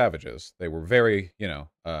weren't savages. They were very, you know,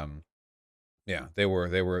 yeah, they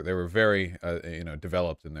were very, you know,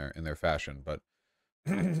 developed in their fashion. But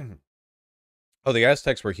oh, the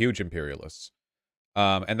Aztecs were huge imperialists.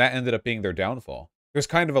 And that ended up being their downfall. There's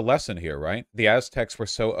kind of a lesson here, right? The Aztecs were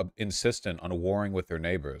so insistent on warring with their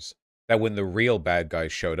neighbors that when the real bad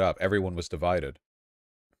guys showed up, everyone was divided.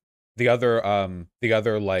 The other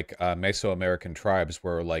like Mesoamerican tribes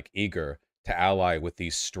were like eager to ally with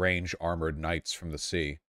these strange armored knights from the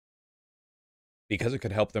sea because it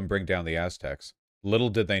could help them bring down the Aztecs. Little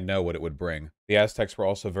did they know what it would bring. The Aztecs were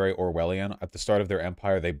also very Orwellian. At the start of their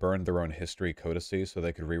empire, they burned their own history codices so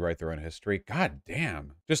they could rewrite their own history. God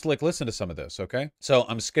damn. Just, like, listen to some of this, okay? So,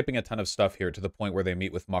 I'm skipping a ton of stuff here to the point where they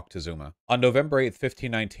meet with Moctezuma. On November 8th,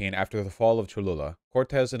 1519, after the fall of Cholula,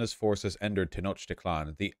 Cortez and his forces entered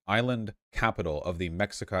Tenochtitlan, the island capital of the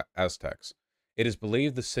Mexica Aztecs. It is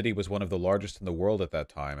believed the city was one of the largest in the world at that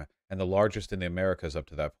time, and the largest in the Americas up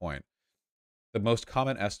to that point. The most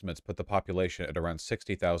common estimates put the population at around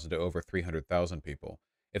 60,000 to over 300,000 people.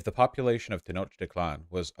 If the population of Tenochtitlan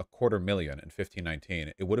was 250,000 in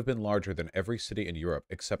 1519, it would have been larger than every city in Europe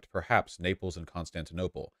except perhaps Naples and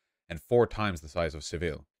Constantinople, and 4 times the size of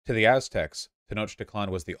Seville. To the Aztecs, Tenochtitlan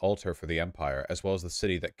was the altar for the empire, as well as the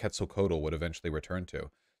city that Quetzalcoatl would eventually return to.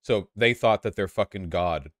 So they thought that their fucking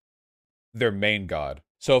god, their main god.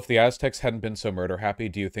 So if the Aztecs hadn't been so murder happy,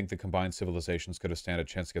 do you think the combined civilizations could have stand a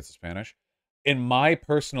chance against the Spanish? In my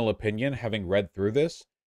personal opinion, having read through this,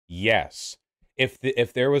 yes.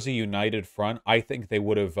 If there was a united front, I think they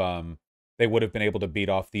would have been able to beat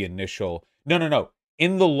off the initial. No.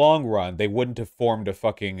 In the long run, they wouldn't have formed a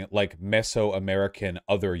fucking like Mesoamerican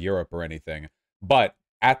other Europe or anything. But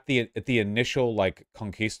at the initial like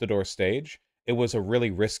conquistador stage, it was a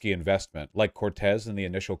really risky investment, like Cortez and the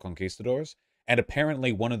initial conquistadors. And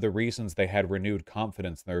apparently one of the reasons they had renewed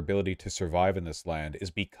confidence in their ability to survive in this land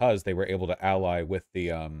is because they were able to ally with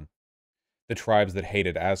the tribes that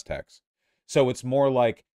hated Aztecs. So it's more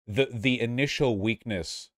like the initial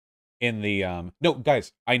weakness in the no,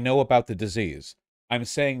 guys, I know about the disease. I'm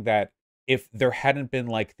saying that if there hadn't been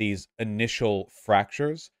like these initial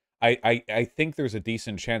fractures, I think there's a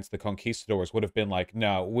decent chance the conquistadors would have been like,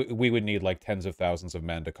 no, we would need like tens of thousands of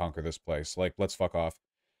men to conquer this place. Like, let's fuck off.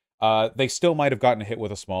 They still might have gotten hit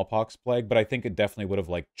with a smallpox plague, but I think it definitely would have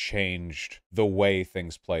like changed the way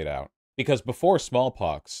things played out. Because before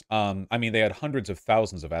smallpox, I mean, they had hundreds of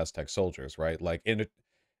thousands of Aztec soldiers, right? Like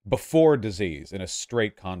before disease, in a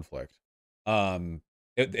straight conflict,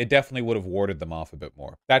 it definitely would have warded them off a bit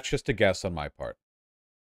more. That's just a guess on my part.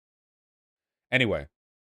 Anyway,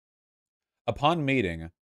 upon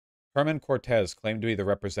meeting, Herman Cortez claimed to be the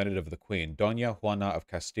representative of the Queen, Doña Juana of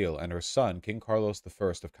Castile, and her son, King Carlos I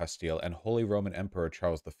of Castile, and Holy Roman Emperor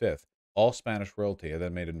Charles V, all Spanish royalty, and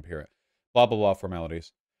then made it imperial. Blah, blah, blah,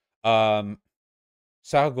 formalities. Sahagún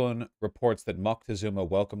reports that Moctezuma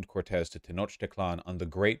welcomed Cortez to Tenochtitlan on the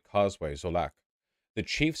Great Causeway, Xoloc. The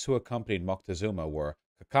chiefs who accompanied Moctezuma were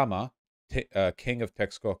Cacama, king of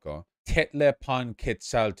Texcoco,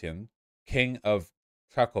 Tetlepanquetzaltin, king of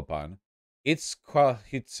Tlacopan,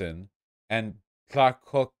 Itzcuahitzin, and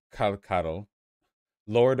Tlacocalcatl,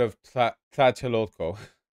 lord of Tlatelolco.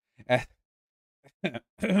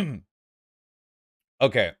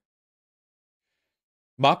 Okay.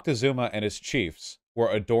 Moctezuma and his chiefs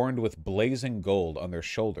were adorned with blazing gold on their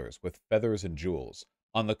shoulders, with feathers and jewels.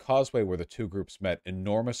 On the causeway where the two groups met,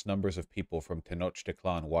 enormous numbers of people from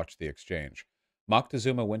Tenochtitlan watched the exchange.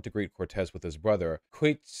 Moctezuma went to greet Cortez with his brother,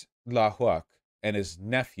 Cuitzlahuac, and his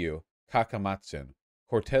nephew, Cacamatzin.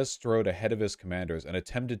 Cortez strode ahead of his commanders and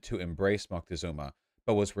attempted to embrace Moctezuma,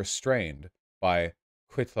 but was restrained by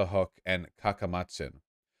Cuitzlahuac and Cacamatzin.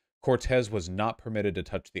 Cortez was not permitted to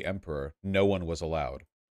touch the emperor. No one was allowed.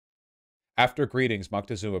 After greetings,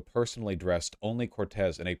 Moctezuma personally dressed only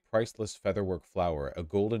Cortez in a priceless featherwork flower, a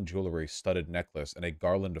golden jewelry-studded necklace, and a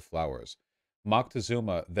garland of flowers.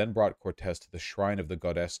 Moctezuma then brought Cortez to the shrine of the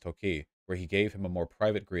goddess Toqui, where he gave him a more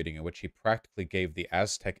private greeting in which he practically gave the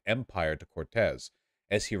Aztec Empire to Cortez,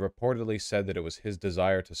 as he reportedly said that it was his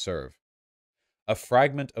desire to serve. A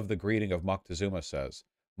fragment of the greeting of Moctezuma says,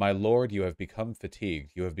 "My lord, you have become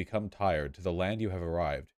fatigued, you have become tired, to the land you have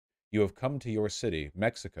arrived. You have come to your city,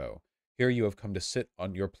 Mexico. Here you have come to sit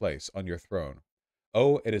on your place, on your throne.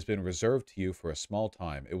 Oh, it has been reserved to you for a small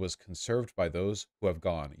time. It was conserved by those who have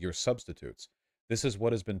gone, your substitutes. This is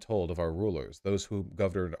what has been told of our rulers, those who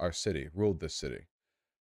governed our city, ruled this city.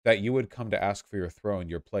 That you would come to ask for your throne,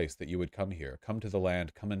 your place, that you would come here, come to the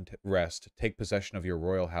land, come and rest, take possession of your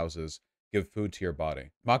royal houses, give food to your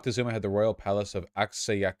body." Moctezuma had the royal palace of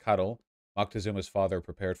Axayacatl. Moctezuma's father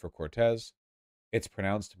prepared for Cortez. It's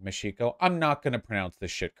pronounced Mexico. I'm not going to pronounce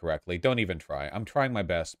this shit correctly. Don't even try. I'm trying my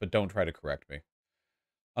best, but don't try to correct me.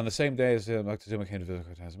 On the same day as Moctezuma came to visit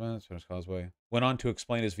Cortez, Spanish Causeway, went on to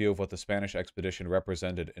explain his view of what the Spanish expedition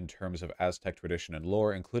represented in terms of Aztec tradition and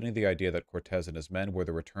lore, including the idea that Cortez and his men were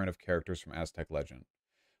the return of characters from Aztec legend.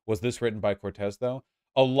 Was this written by Cortez, though?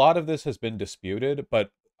 A lot of this has been disputed,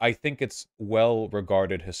 but I think it's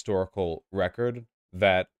well-regarded historical record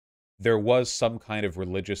that there was some kind of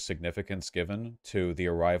religious significance given to the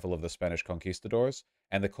arrival of the Spanish conquistadors,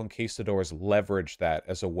 and the conquistadors leveraged that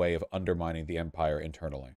as a way of undermining the empire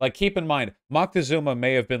internally. Like, keep in mind, Moctezuma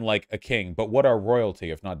may have been like a king, but what are royalty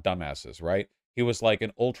if not dumbasses, right? He was like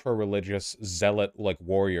an ultra-religious, zealot, like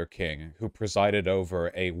warrior king who presided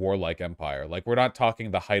over a warlike empire. Like, we're not talking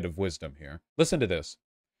the height of wisdom here. Listen to this.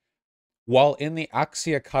 While in the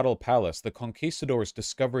Axiacatl Palace, the conquistadors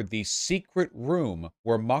discovered the secret room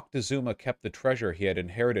where Moctezuma kept the treasure he had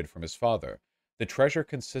inherited from his father. The treasure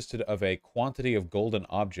consisted of a quantity of golden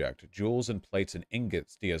object, jewels and plates and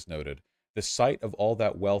ingots, Diaz noted. The sight of all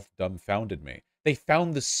that wealth dumbfounded me. They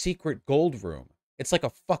found the secret gold room. It's like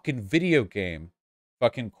a fucking video game.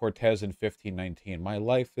 Fucking Cortez in 1519. My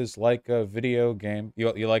life is like a video game.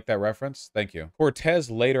 You like that reference? Thank you. Cortez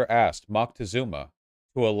later asked Moctezuma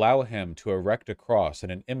to allow him to erect a cross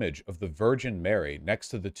and an image of the Virgin Mary next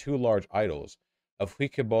to the two large idols of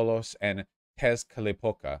Huiquibolos and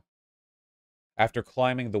Tezcatlipoca. After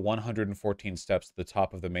climbing the 114 steps to the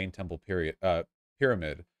top of the main temple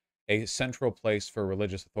pyramid, a central place for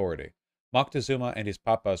religious authority. Moctezuma and his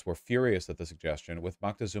papas were furious at the suggestion, with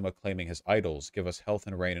Moctezuma claiming his idols give us health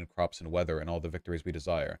and rain and crops and weather and all the victories we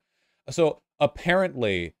desire. So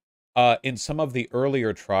apparently, in some of the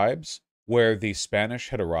earlier tribes where the Spanish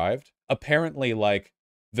had arrived, apparently, like,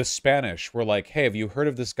 the Spanish were like, hey, have you heard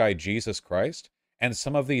of this guy Jesus Christ? And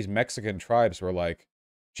some of these Mexican tribes were like,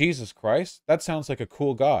 Jesus Christ? That sounds like a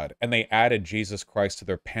cool god. And they added Jesus Christ to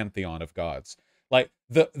their pantheon of gods. Like,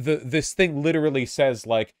 this thing literally says,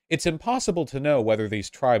 like, it's impossible to know whether these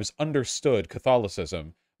tribes understood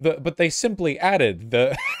Catholicism, but they simply added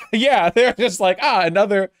the... yeah, they're just like,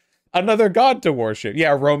 another god to worship.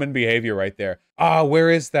 Yeah, Roman behavior right there. Where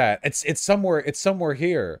is that? It's somewhere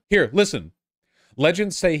here. Here, listen.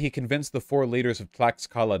 Legends say he convinced the 4 leaders of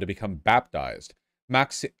Tlaxcala to become baptized.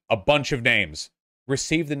 A bunch of names.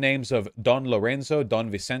 Received the names of Don Lorenzo, Don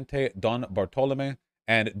Vicente, Don Bartolome,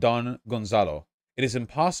 and Don Gonzalo. It is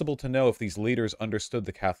impossible to know if these leaders understood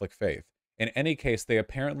the Catholic faith. In any case, they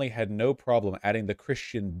apparently had no problem adding the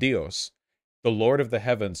Christian Dios, the Lord of the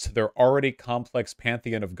Heavens, to their already complex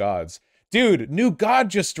pantheon of gods. Dude, new god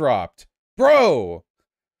just dropped! Bro,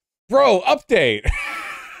 update!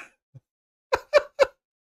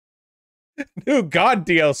 New god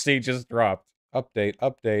DLC just dropped.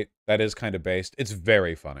 Update. That is kind of based. It's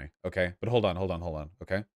very funny, okay? But hold on,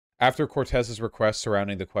 okay? After Cortez's request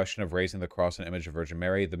surrounding the question of raising the cross and image of Virgin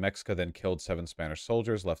Mary, the Mexica then killed 7 Spanish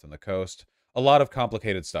soldiers left on the coast. A lot of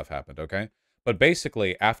complicated stuff happened, okay? But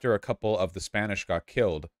basically, after a couple of the Spanish got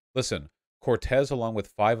killed, listen, Cortez, along with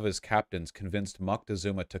 5 of his captains, convinced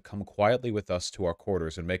Moctezuma to come quietly with us to our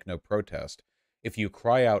quarters and make no protest. If you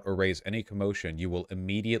cry out or raise any commotion, you will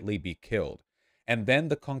immediately be killed. And then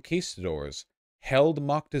the conquistadors held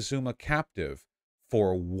Moctezuma captive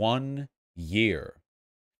for 1 year.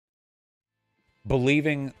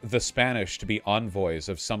 Believing the Spanish to be envoys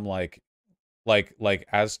of some like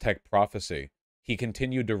Aztec prophecy, he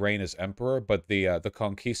continued to reign as emperor, but the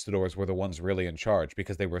conquistadors were the ones really in charge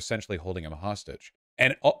because they were essentially holding him hostage.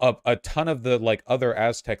 And a ton of the like other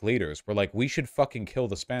Aztec leaders were like, we should fucking kill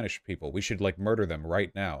the Spanish people. We should like murder them right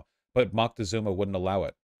now. But Moctezuma wouldn't allow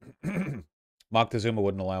it. Moctezuma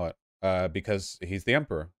wouldn't allow it because he's the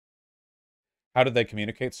emperor. How did they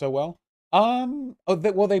communicate so well?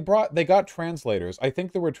 They got translators. I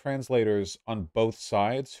think there were translators on both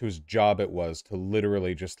sides whose job it was to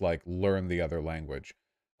literally just, like, learn the other language.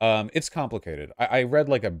 It's complicated. I read,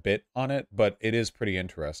 like, a bit on it, but it is pretty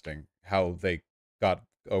interesting how they got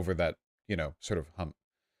over that, you know, sort of hump.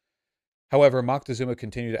 However, Moctezuma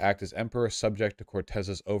continued to act as emperor, subject to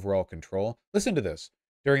Cortez's overall control. Listen to this.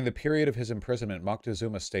 During the period of his imprisonment,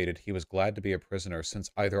 Moctezuma stated he was glad to be a prisoner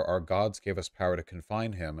since either our gods gave us power to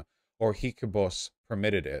confine him or Huiquibos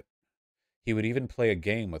permitted it. He would even play a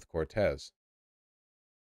game with Cortez.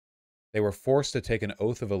 They were forced to take an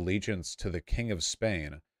oath of allegiance to the King of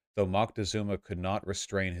Spain, though Moctezuma could not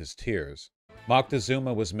restrain his tears.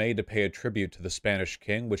 Moctezuma was made to pay a tribute to the Spanish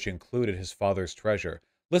king, which included his father's treasure.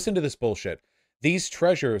 Listen to this bullshit. These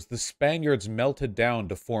treasures the Spaniards melted down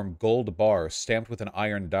to form gold bars stamped with an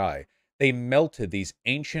iron die. They melted these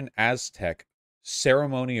ancient Aztec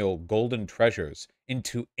ceremonial golden treasures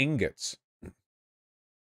into ingots.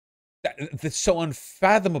 That's so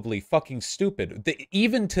unfathomably fucking stupid.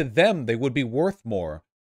 Even to them, they would be worth more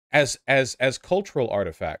as cultural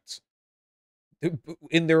artifacts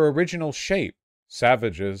in their original shape.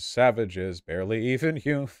 Savages, barely even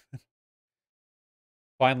human.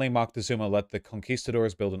 Finally, Moctezuma let the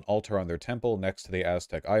conquistadors build an altar on their temple next to the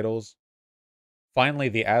Aztec idols. Finally,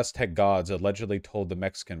 the Aztec gods allegedly told the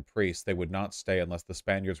Mexican priests they would not stay unless the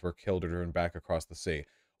Spaniards were killed or driven back across the sea.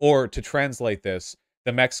 Or, to translate this,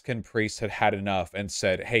 the Mexican priests had had enough and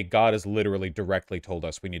said, hey, God has literally directly told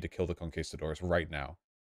us we need to kill the conquistadors right now.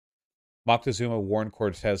 Moctezuma warned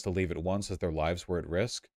Cortez to leave at once as their lives were at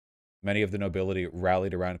risk. Many of the nobility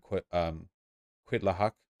rallied around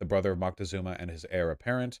Cuitlahuac, the brother of Moctezuma and his heir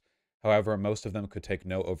apparent. However, most of them could take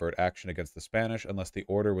no overt action against the Spanish unless the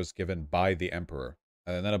order was given by the emperor.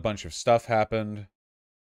 And then a bunch of stuff happened.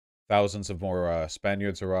 Thousands of more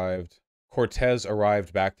Spaniards arrived. Cortez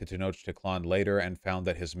arrived back to Tenochtitlan later and found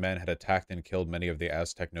that his men had attacked and killed many of the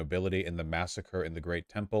Aztec nobility in the massacre in the Great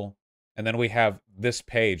Temple. And then we have, this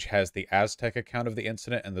page has the Aztec account of the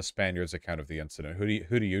incident and the Spaniards account of the incident.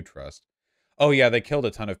 Who do you trust? Oh yeah, they killed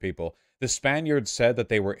a ton of people. The Spaniards said that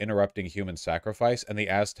they were interrupting human sacrifice, and the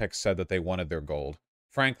Aztecs said that they wanted their gold.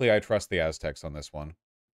 Frankly, I trust the Aztecs on this one.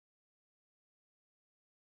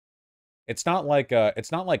 It's not like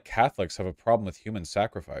Catholics have a problem with human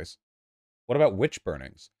sacrifice. What about witch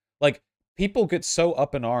burnings? Like, people get so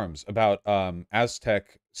up in arms about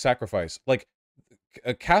Aztec sacrifice. Like,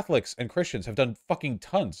 Catholics and Christians have done fucking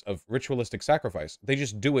tons of ritualistic sacrifice. They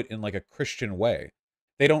just do it in like a Christian way.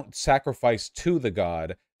 They don't sacrifice to the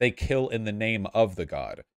god, they kill in the name of the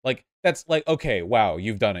god. Like, that's like, okay, wow,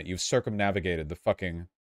 you've done it. You've circumnavigated the fucking,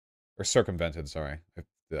 or circumvented, sorry.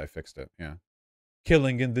 I fixed it, yeah.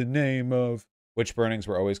 Killing in the name of... Witch burnings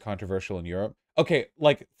were always controversial in Europe. Okay,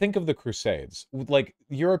 like, think of the Crusades. Like,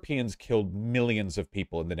 Europeans killed millions of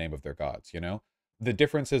people in the name of their gods, you know? The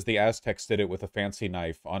difference is the Aztecs did it with a fancy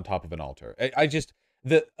knife on top of an altar. I just...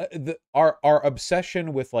 Our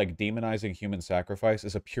obsession with, like, demonizing human sacrifice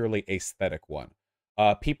is a purely aesthetic one.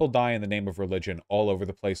 People die in the name of religion all over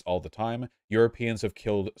the place all the time. Europeans have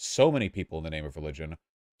killed so many people in the name of religion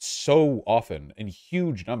so often in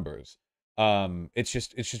huge numbers. It's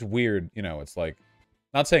just weird, you know, it's like,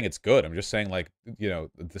 not saying it's good, I'm just saying, like, you know,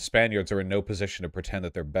 the Spaniards are in no position to pretend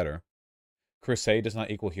that they're better. Crusade does not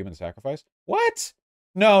equal human sacrifice? What?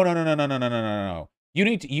 No, no, no, no, no, no, no, no, no, no.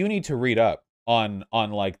 You need to read up on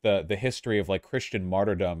like the history of like Christian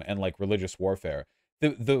martyrdom and like religious warfare.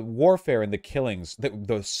 The warfare and the killings,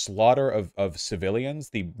 the slaughter of civilians,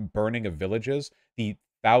 the burning of villages, the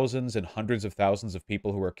thousands and hundreds of thousands of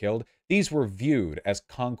people who were killed, these were viewed as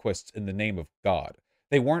conquests in the name of God.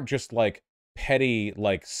 They weren't just like petty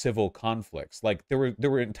like civil conflicts. Like there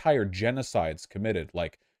were entire genocides committed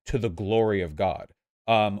like to the glory of God.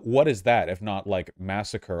 What is that if not like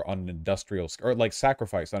massacre on an industrial or like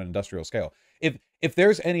sacrifice on an industrial scale? If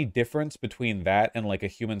there's any difference between that and like a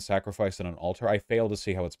human sacrifice on an altar, I fail to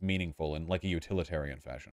see how it's meaningful in like a utilitarian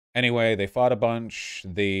fashion. Anyway, they fought a bunch.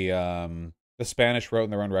 The Spanish wrote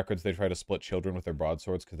in their own records they tried to split children with their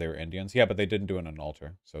broadswords because they were Indians. Yeah, but they didn't do it on an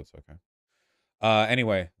altar, so it's okay.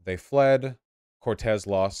 Anyway, they fled. Cortez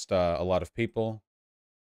lost a lot of people.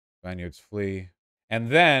 Spaniards flee.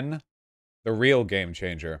 And then, the real game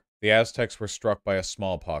changer. The Aztecs were struck by a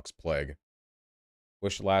smallpox plague,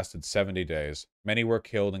 which lasted 70 days. Many were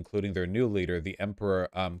killed, including their new leader, the Emperor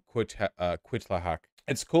Cuitlahuac.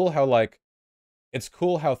 It's cool how, like, it's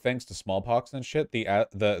cool how, thanks to smallpox and shit,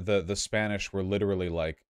 the Spanish were literally,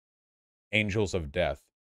 like, angels of death.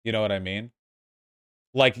 You know what I mean?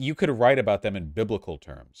 Like, you could write about them in biblical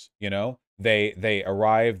terms, you know? They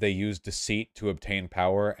arrive, they use deceit to obtain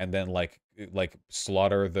power, and then, like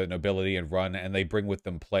slaughter the nobility and run, and they bring with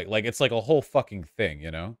them plague. Like, it's like a whole fucking thing, you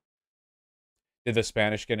know? Did the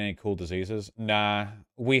Spanish get any cool diseases? Nah,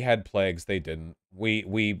 we had plagues, they didn't.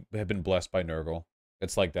 We have been blessed by Nurgle.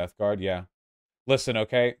 It's like Death Guard, yeah. Listen,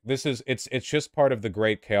 okay? It's just part of the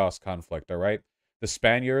Great Chaos conflict, alright? The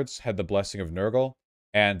Spaniards had the blessing of Nurgle,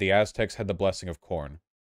 and the Aztecs had the blessing of corn.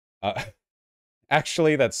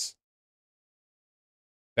 Actually, that's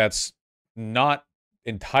not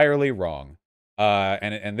entirely wrong.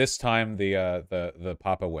 And this time the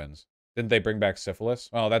Papa wins. Didn't they bring back syphilis?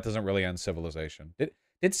 Well, that doesn't really end civilization.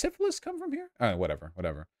 Did syphilis come from here?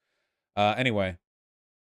 Whatever. Anyway.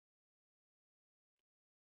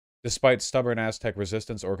 Despite stubborn Aztec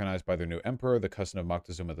resistance organized by their new emperor, the cousin of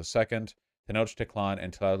Moctezuma II, Tenochtitlan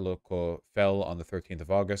and Tlatelolco fell on the 13th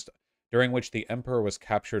of August, during which the emperor was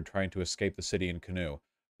captured trying to escape the city in canoe.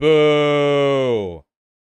 Boo!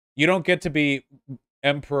 You don't get to be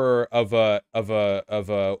emperor of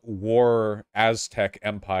a war Aztec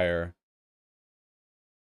empire.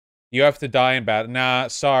 You have to die in battle. Nah,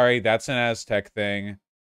 sorry, that's an Aztec thing.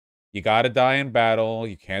 You gotta die in battle.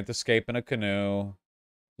 You can't escape in a canoe.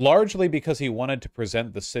 Largely because he wanted to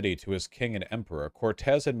present the city to his king and emperor,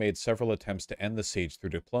 Cortez had made several attempts to end the siege through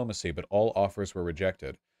diplomacy, but all offers were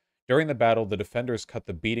rejected. During the battle, the defenders cut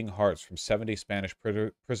the beating hearts from 70 Spanish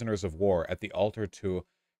prisoners of war at the altar to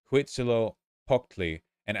Huitzilopochtli,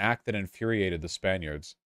 an act that infuriated the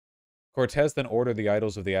Spaniards. Cortez then ordered the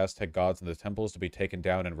idols of the Aztec gods in the temples to be taken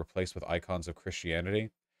down and replaced with icons of Christianity.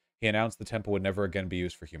 He announced the temple would never again be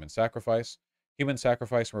used for human sacrifice. Human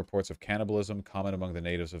sacrifice and reports of cannibalism common among the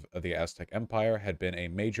natives of the Aztec Empire had been a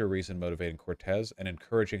major reason motivating Cortez and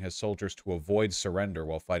encouraging his soldiers to avoid surrender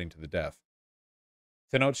while fighting to the death.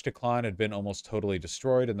 Tenochtitlan had been almost totally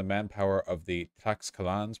destroyed, and the manpower of the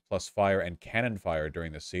Tlaxcalans, plus fire and cannon fire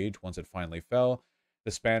during the siege, once it finally fell, the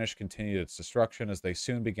Spanish continued its destruction as they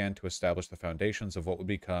soon began to establish the foundations of what would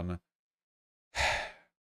become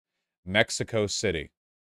Mexico City.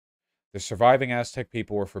 The surviving Aztec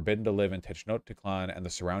people were forbidden to live in Tenochtitlan and the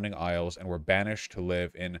surrounding isles and were banished to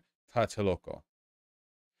live in Tlatelolco.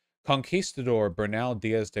 Conquistador Bernal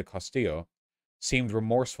Diaz de Castillo seemed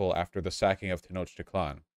remorseful after the sacking of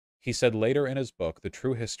Tenochtitlan. He said later in his book, The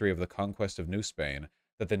True History of the Conquest of New Spain,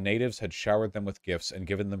 that the natives had showered them with gifts and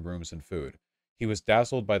given them rooms and food. He was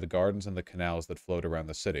dazzled by the gardens and the canals that flowed around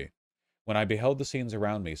the city. When I beheld the scenes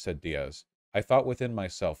around me, said Diaz, I thought within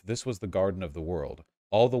myself, this was the garden of the world.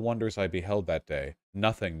 All the wonders I beheld that day,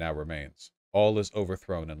 nothing now remains. All is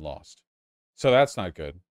overthrown and lost. So that's not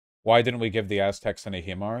good. Why didn't we give the Aztecs any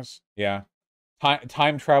Himars? Yeah.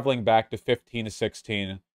 Time traveling back to 15 to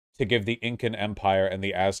 16 to give the Incan Empire and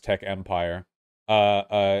the Aztec Empire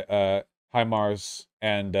Himars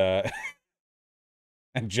and and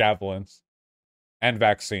javelins. And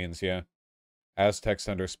vaccines, yeah. Aztecs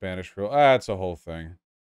under Spanish rule. That's a whole thing.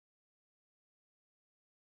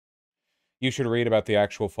 You should read about the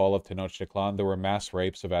actual fall of Tenochtitlan. There were mass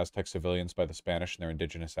rapes of Aztec civilians by the Spanish and their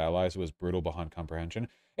indigenous allies. It was brutal beyond comprehension.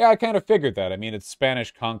 Yeah, I kind of figured that. I mean, it's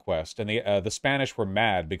Spanish conquest, and the Spanish were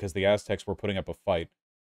mad because the Aztecs were putting up a fight.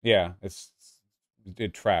 Yeah,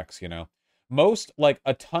 it tracks, you know. Most, like,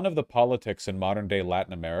 a ton of the politics in modern-day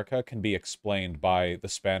Latin America can be explained by the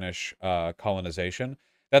Spanish colonization.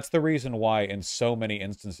 That's the reason why in so many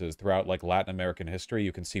instances throughout, like, Latin American history,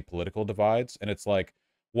 you can see political divides, and it's like,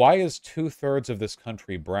 why is 2/3 of this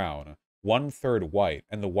country brown, 1/3 white,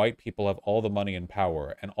 and the white people have all the money and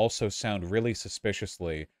power, and also sound really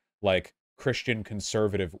suspiciously like Christian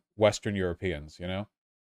conservative Western Europeans, you know?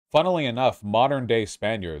 Funnily enough, modern-day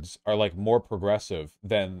Spaniards are, like, more progressive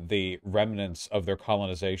than the remnants of their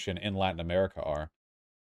colonization in Latin America are.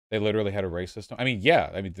 They literally had a race system. I mean, yeah,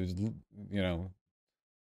 I mean, there's, you know...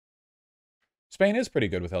 Spain is pretty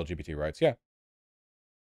good with LGBT rights, yeah.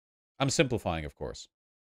 I'm simplifying, of course.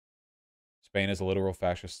 Spain is a literal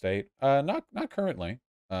fascist state. Not currently.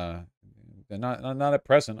 Not at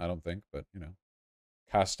present, I don't think, but, you know.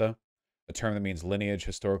 Casta, a term that means lineage,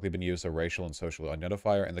 historically been used as a racial and social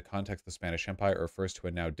identifier. In the context of the Spanish Empire, it refers to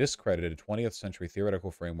a now discredited 20th century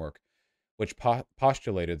theoretical framework which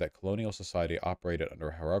postulated that colonial society operated under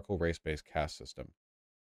a hierarchical race-based caste system.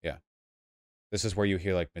 Yeah. This is where you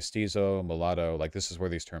hear, like, mestizo, mulatto, like, this is where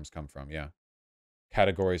these terms come from, yeah.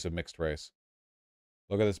 Categories of mixed race.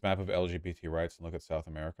 Look at this map of LGBT rights and look at South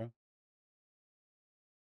America.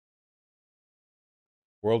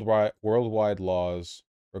 Worldwide laws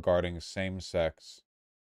regarding same-sex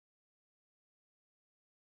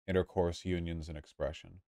intercourse, unions, and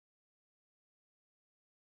expression.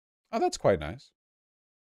 Oh, that's quite nice.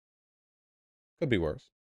 Could be worse.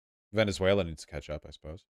 Venezuela needs to catch up, I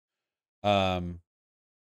suppose.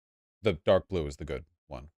 The dark blue is the good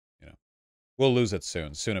one, you know. We'll lose it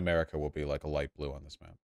soon. Soon America will be like a light blue on this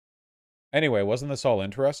map. Anyway, wasn't this all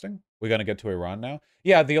interesting? We gonna get to Iran now?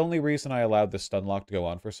 Yeah, the only reason I allowed this stunlock to go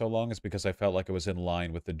on for so long is because I felt like it was in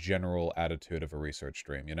line with the general attitude of a research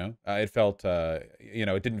stream, you know? It felt, you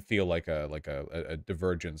know, it didn't feel like a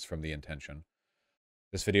divergence from the intention.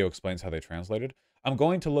 This video explains how they translated. I'm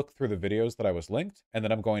going to look through the videos that I was linked, and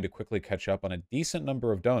then I'm going to quickly catch up on a decent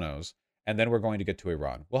number of donos, and then we're going to get to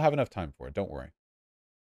Iran. We'll have enough time for it, don't worry.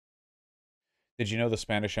 Did you know the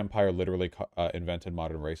Spanish Empire literally invented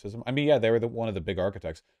modern racism? I mean, yeah, they were one of the big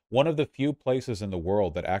architects. One of the few places in the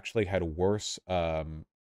world that actually had worse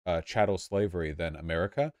chattel slavery than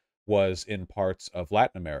America was in parts of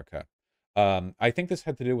Latin America. I think this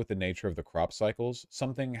had to do with the nature of the crop cycles,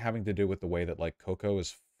 something having to do with the way that, like, cocoa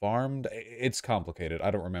is farmed. It's complicated. I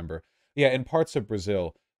don't remember. Yeah, in parts of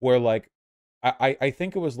Brazil where, like, I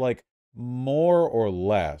think it was, like, more or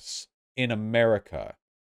less in America,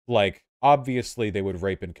 like, obviously they would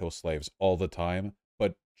rape and kill slaves all the time,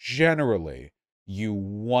 but generally you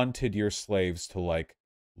wanted your slaves to, like,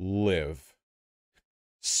 live.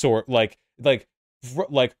 Like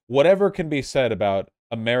whatever can be said about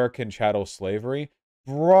American chattel slavery,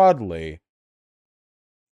 broadly,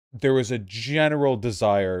 there was a general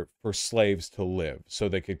desire for slaves to live so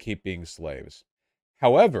they could keep being slaves.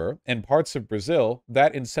 However, in parts of Brazil,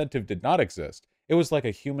 that incentive did not exist. It was like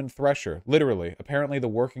a human thresher, literally. Apparently, the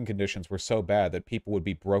working conditions were so bad that people would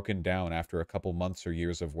be broken down after a couple months or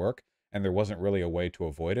years of work, and there wasn't really a way to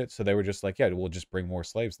avoid it, so they were just like, yeah, we'll just bring more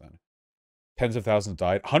slaves then. Tens of thousands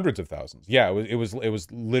died. Hundreds of thousands. Yeah, it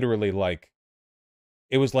was literally like,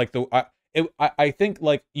 it was like I think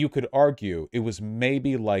like you could argue it was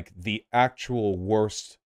maybe like the actual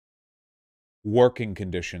worst working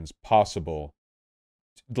conditions possible.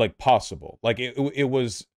 Like possible. Like it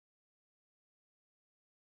was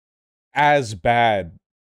as bad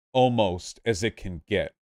almost as it can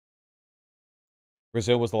get.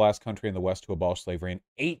 Brazil was the last country in the West to abolish slavery in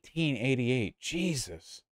 1888.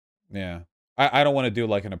 Jesus. Yeah. I don't want to do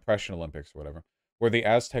like an oppression Olympics or whatever. Were the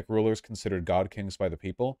Aztec rulers considered god kings by the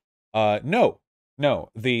people? No. No.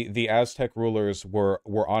 The Aztec rulers were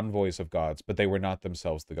envoys of gods, but they were not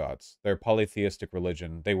themselves the gods. Their polytheistic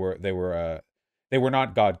religion, they were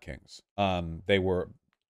not god kings. They were,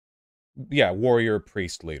 yeah, warrior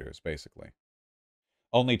priest leaders, basically.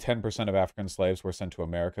 Only 10% of African slaves were sent to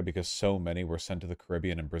America because so many were sent to the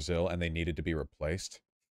Caribbean and Brazil and they needed to be replaced.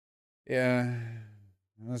 Yeah,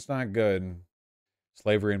 that's not good.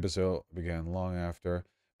 Slavery in Brazil began long after.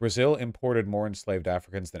 Brazil imported more enslaved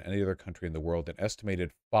Africans than any other country in the world. An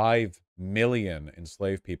estimated 5 million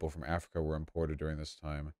enslaved people from Africa were imported during this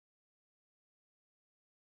time.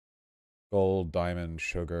 Gold, diamond,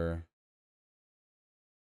 sugar.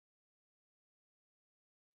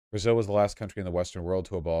 Brazil was the last country in the Western world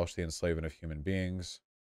to abolish the enslavement of human beings.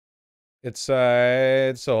 It's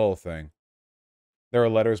a whole thing. There are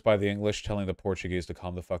letters by the English telling the Portuguese to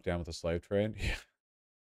calm the fuck down with the slave trade.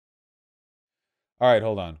 All right,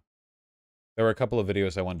 hold on. There were a couple of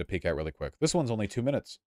videos I wanted to peek at really quick. This one's only 2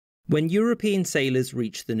 minutes. When European sailors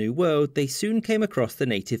reached the New World, they soon came across the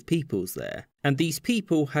native peoples there. And these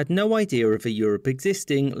people had no idea of a Europe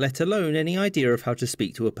existing, let alone any idea of how to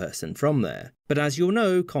speak to a person from there. But as you'll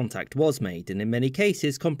know, contact was made, and in many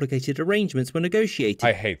cases, complicated arrangements were negotiated.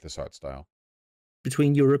 I hate this art style.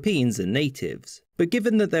 Between Europeans and natives. But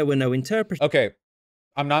given that there were no interpreters... Okay,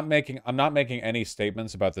 I'm not making any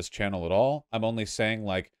statements about this channel at all. I'm only saying,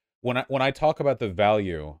 like, when I talk about the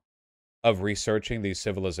value of researching these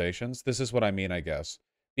civilizations, this is what I mean, I guess.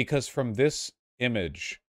 Because from this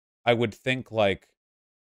image, I would think, like,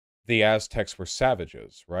 the Aztecs were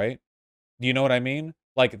savages, right? Do you know what I mean?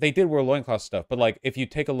 Like, they did wear loincloth stuff, but, like, if you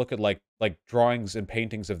take a look at, like drawings and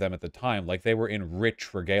paintings of them at the time, like, they were in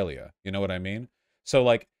rich regalia. You know what I mean? So,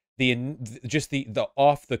 like, just the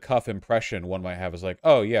off-the-cuff impression one might have is like,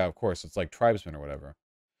 oh, yeah, of course, it's like tribesmen or whatever.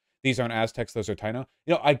 These aren't Aztecs, those are Taino.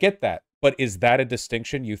 You know, I get that. But is that a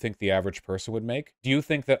distinction you think the average person would make? Do you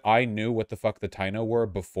think that I knew what the fuck the Taino were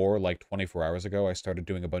before, like, 24 hours ago I started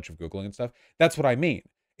doing a bunch of Googling and stuff? That's what I mean.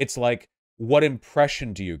 It's like, what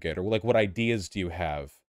impression do you get? Or, like, what ideas do you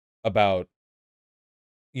have about...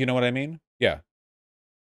 You know what I mean? Yeah.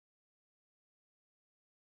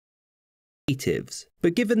 Natives.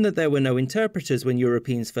 But given that there were no interpreters when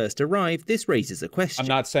Europeans first arrived, this raises a question. I'm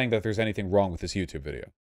not saying that there's anything wrong with this YouTube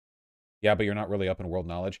video. Yeah, but you're not really up in world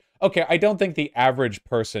knowledge. Okay, I don't think the average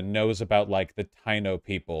person knows about, like, the Taino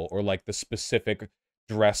people or, like, the specific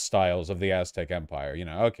dress styles of the Aztec Empire. You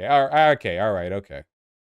know, okay, all right.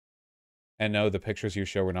 And no, the pictures you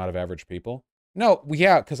show were not of average people? No,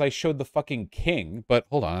 yeah, because I showed the fucking king, but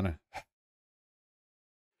hold on.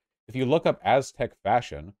 If you look up Aztec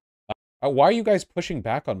fashion... why are you guys pushing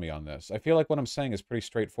back on me on this? I feel like what I'm saying is pretty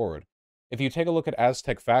straightforward. If you take a look at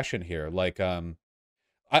Aztec fashion here, like,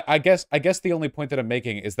 I guess the only point that I'm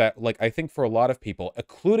making is that, like, I think for a lot of people,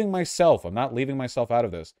 including myself, I'm not leaving myself out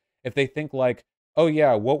of this, if they think, like, oh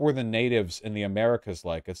yeah, what were the natives in the Americas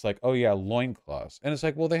like? It's like, oh yeah, loincloths. And it's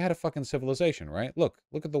like, well, they had a fucking civilization, right? Look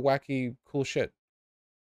at the wacky, cool shit.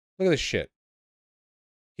 Look at this shit.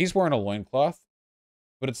 He's wearing a loincloth,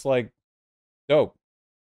 but it's like, dope.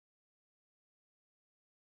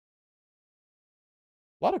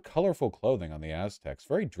 A lot of colorful clothing on the Aztecs.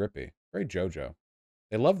 Very drippy. Very JoJo.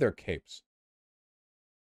 They love their capes.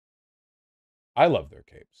 I love their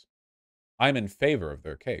capes. I'm in favor of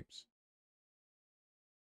their capes.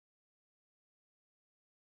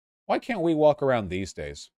 Why can't we walk around these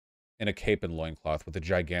days in a cape and loincloth with a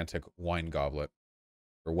gigantic wine goblet?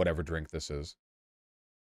 Or whatever drink this is.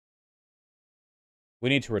 We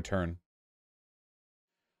need to return.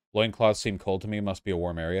 Loincloths seem cold to me. Must be a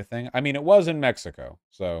warm area thing. I mean, it was in Mexico.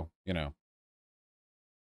 So, you know.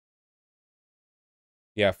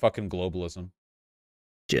 Yeah, fucking globalism.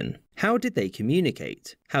 How did they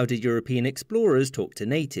communicate? How did European explorers talk to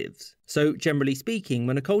natives? So, generally speaking,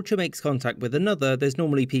 when a culture makes contact with another, there's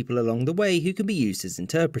normally people along the way who can be used as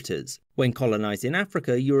interpreters. When colonising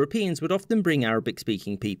Africa, Europeans would often bring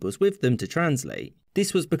Arabic-speaking peoples with them to translate.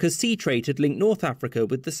 This was because sea trade had linked North Africa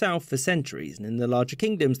with the South for centuries, and in the larger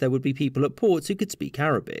kingdoms there would be people at ports who could speak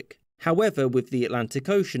Arabic. However, with the Atlantic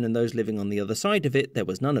Ocean and those living on the other side of it, there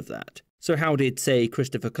was none of that. So how did, say,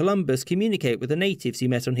 Christopher Columbus communicate with the natives he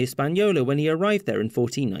met on Hispaniola when he arrived there in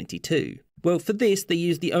 1492? Well, for this, they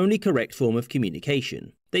used the only correct form of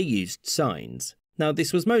communication. They used signs. Now,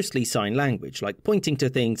 this was mostly sign language, like pointing to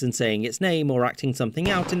things and saying its name or acting something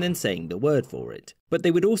out and then saying the word for it. But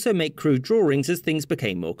they would also make crude drawings as things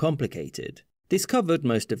became more complicated. This covered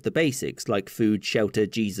most of the basics, like food, shelter,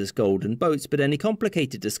 Jesus, gold, and boats, but any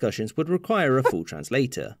complicated discussions would require a full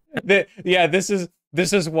translator. Yeah, this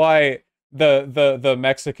is why the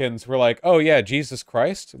Mexicans were like, oh yeah, Jesus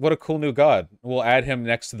Christ, what a cool new god. We'll add him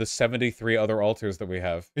next to the 73 other altars that we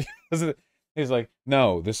have. He's like,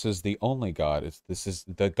 no, this is the only God. This is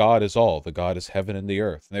the God is all. The God is heaven and the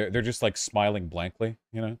earth. They're just like smiling blankly,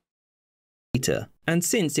 you know? And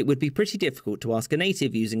since it would be pretty difficult to ask a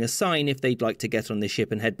native using a sign if they'd like to get on this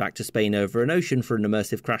ship and head back to Spain over an ocean for an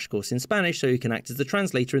immersive crash course in Spanish so he can act as the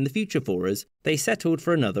translator in the future for us, they settled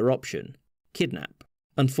for another option: kidnap.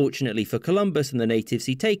 Unfortunately for Columbus and the natives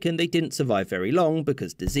he'd taken, they didn't survive very long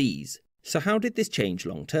because disease. So how did this change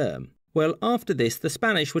long term? Well, after this, the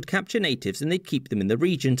Spanish would capture natives and they'd keep them in the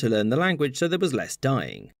region to learn the language so there was less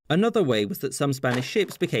dying. Another way was that some Spanish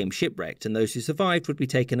ships became shipwrecked and those who survived would be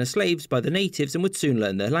taken as slaves by the natives and would soon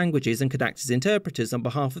learn their languages and could act as interpreters on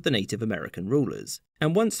behalf of the Native American rulers.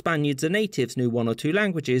 And once Spaniards and natives knew one or two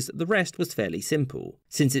languages, the rest was fairly simple,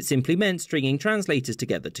 since it simply meant stringing translators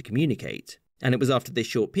together to communicate. And it was after this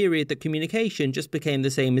short period that communication just became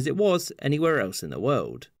the same as it was anywhere else in the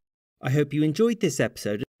world. I hope you enjoyed this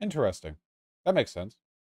episode. Interesting. That makes sense.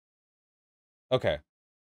 Okay.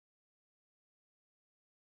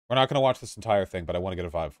 We're not going to watch this entire thing, but I want to get a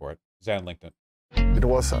vibe for it. Zan linked it. It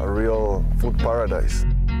was a real food paradise.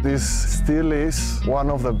 This still is one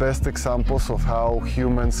of the best examples of how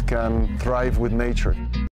humans can thrive with nature.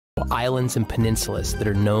 Islands and peninsulas that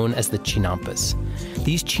are known as the Chinampas.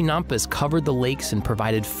 These Chinampas covered the lakes and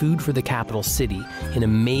provided food for the capital city in a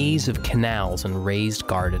maze of canals and raised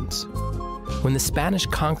gardens. When the Spanish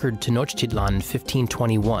conquered Tenochtitlan in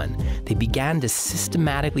 1521, they began to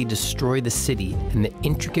systematically destroy the city and the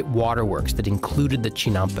intricate waterworks that included the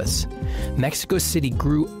Chinampas. Mexico City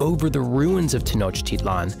grew over the ruins of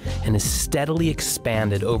Tenochtitlan and has steadily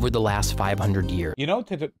expanded over the last 500 years. You know,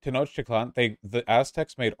 Tenochtitlan, the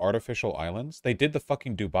Aztecs made artificial islands. They did the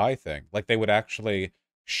fucking Dubai thing. Like, they would actually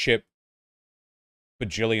ship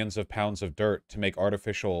bajillions of pounds of dirt to make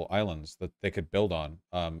artificial islands that they could build on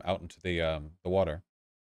out into the water.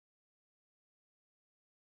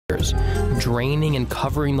 Draining and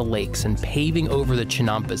covering the lakes and paving over the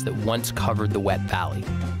Chinampas that once covered the wet valley.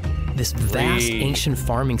 This vast ancient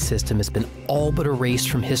farming system has been all but erased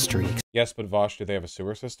from history. Yes, but Vaush, do they have a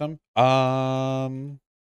sewer system?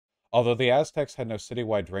 Although the Aztecs had no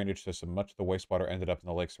citywide drainage system, much of the wastewater ended up in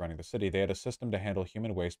the lakes surrounding the city. They had a system to handle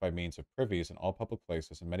human waste by means of privies in all public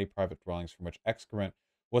places and many private dwellings from which excrement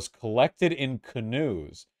was collected in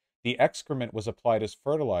canoes. The excrement was applied as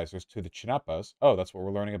fertilizers to the chinapas. Oh, that's what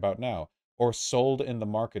we're learning about now. Or sold in the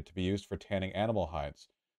market to be used for tanning animal hides.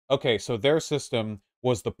 Okay, so their system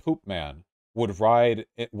was the poop man would ride,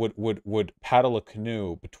 it would paddle a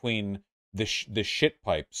canoe between the shit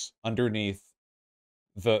pipes underneath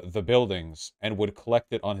the buildings and would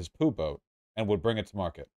collect it on his poo boat and would bring it to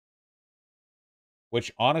market.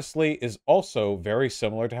 Which honestly is also very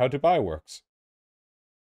similar to how Dubai works.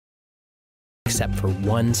 Except for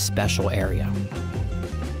one special area.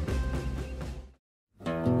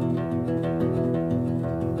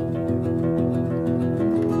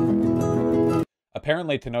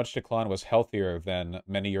 Apparently Tenochtitlan was healthier than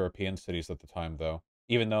many European cities at the time, though,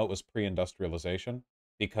 even though it was pre-industrialization,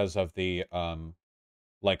 because of the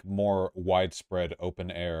like more widespread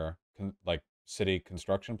open air like city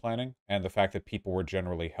construction planning and the fact that people were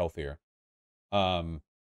generally healthier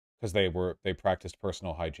because they practiced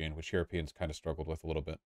personal hygiene, which Europeans kind of struggled with a little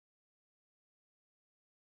bit.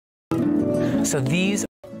 So these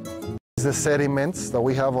The sediments that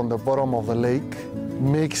we have on the bottom of the lake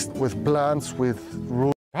mixed with plants with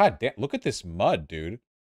roots. God damn, look at this mud, dude.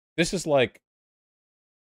 This is like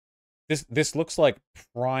this looks like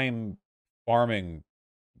prime farming.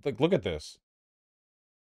 Like, look at this.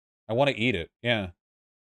 I want to eat it. Yeah.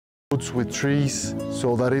 Roots with trees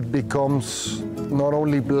so that it becomes not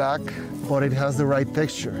only black, but it has the right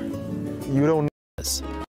texture. You don't need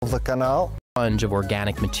the canal. Sponge of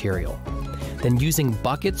organic material. Then using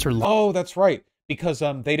buckets or... Oh, that's right. Because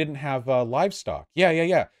they didn't have livestock.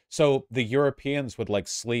 Yeah. So the Europeans would like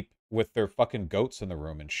sleep with their fucking goats in the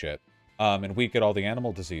room and shit. And we'd get all the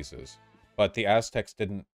animal diseases. But the Aztecs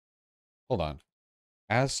didn't... Hold on.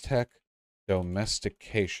 Aztec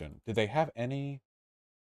domestication. Did they have any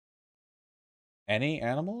Any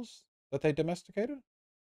animals that they domesticated?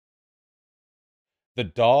 The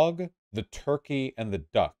dog, the turkey, and the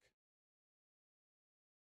duck.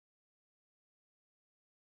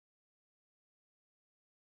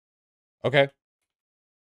 Okay.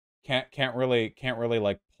 Can't really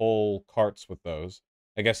like pull carts with those.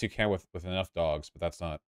 I guess you can with enough dogs, but that's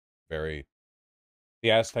not very.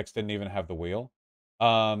 The Aztecs didn't even have the wheel.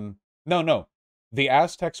 No, no. The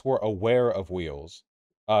Aztecs were aware of wheels,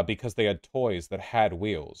 because they had toys that had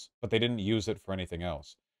wheels, but they didn't use it for anything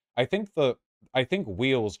else. I think the I think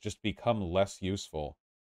wheels just become less useful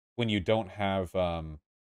when you don't have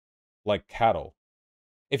like cattle.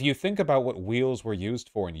 If you think about what wheels were used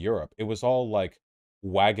for in Europe, it was all like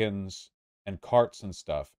wagons and carts and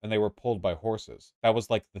stuff, and they were pulled by horses. That was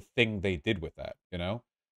like the thing they did with that, you know?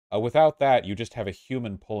 Without that, you just have a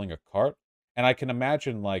human pulling a cart. And I can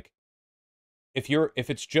imagine like if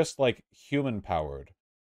it's just like human powered,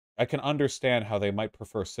 I can understand how they might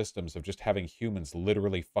prefer systems of just having humans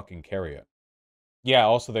literally fucking carry it. Yeah,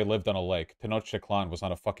 also they lived on a lake. Tenochtitlan was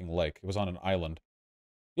on a fucking lake. It was on an island.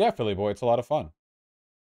 Yeah, Philly boy, it's a lot of fun.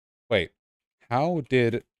 Wait, how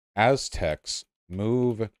did Aztecs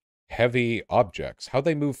move heavy objects? How'd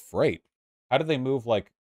they move freight? How did they move,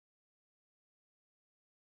 like,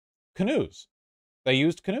 canoes? They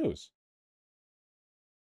used canoes.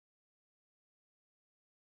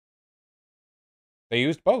 They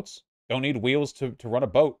used boats. Don't need wheels to run a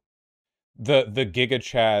boat. The Giga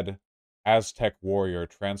Chad Aztec warrior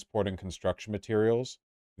transporting construction materials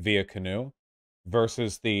via canoe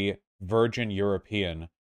versus the virgin European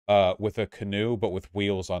with a canoe but with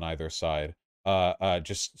wheels on either side,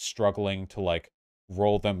 just struggling to like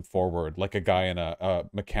roll them forward like a guy in a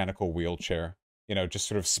mechanical wheelchair, you know, just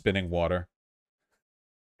sort of spinning water.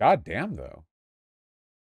 God damn, though.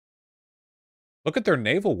 Look at their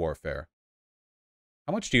naval warfare.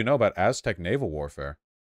 How much do you know about Aztec naval warfare?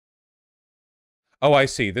 Oh, I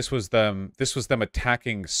see. This was them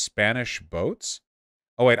attacking Spanish boats?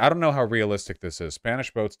 Oh wait, I don't know how realistic this is.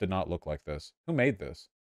 Spanish boats did not look like this. Who made this?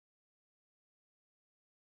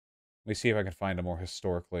 Let me see if I can find a more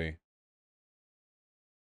historically.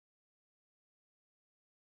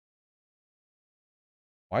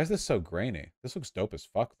 Why is this so grainy? This looks dope as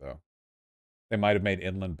fuck, though. They might have made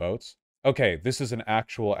inland boats. Okay, this is an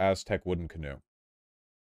actual Aztec wooden canoe.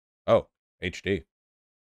 Oh, HD.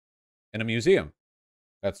 In a museum.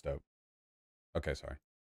 That's dope. Okay, sorry.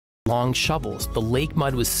 Long shovels, the lake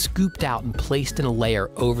mud was scooped out and placed in a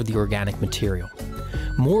layer over the organic material.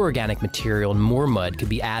 More organic material and more mud could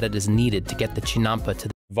be added as needed to get the chinampa to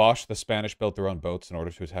the Vaush, the Spanish built their own boats in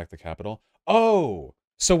order to attack the capital. Oh!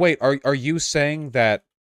 So wait, are you saying that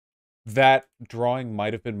that drawing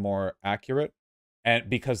might have been more accurate? And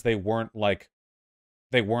because they weren't like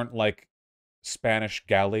Spanish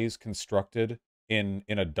galleys constructed in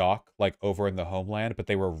a dock like over in the homeland, but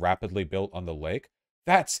they were rapidly built on the lake.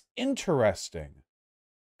 That's interesting.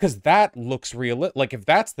 Because that looks real. Like, if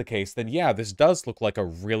that's the case, then yeah, this does look like a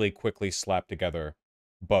really quickly slapped together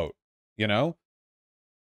boat, you know?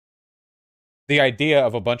 The idea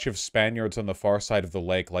of a bunch of Spaniards on the far side of the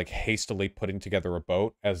lake, like, hastily putting together a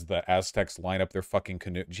boat as the Aztecs line up their fucking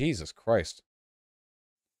canoe. Jesus Christ.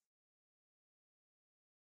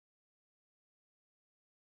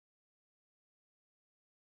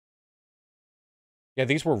 Yeah,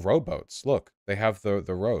 these were rowboats. Look, they have the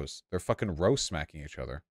rows. They're fucking row smacking each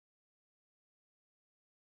other.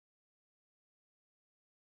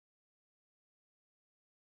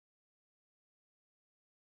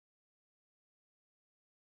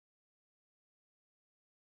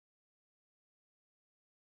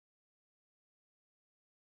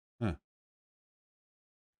 Huh.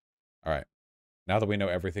 All right. Now that we know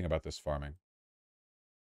everything about this farming.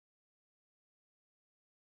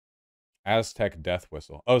 Aztec death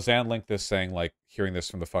whistle. Oh, Zan linked this saying, like, hearing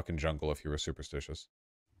this from the fucking jungle if you were superstitious.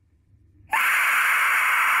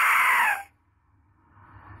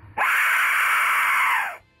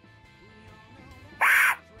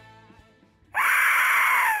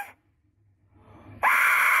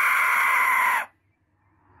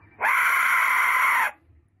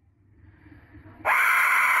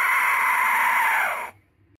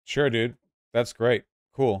 Sure, dude. That's great.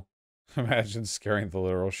 Cool. Imagine scaring the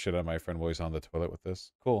literal shit out of my friend while he's on the toilet with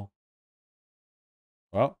this. Cool.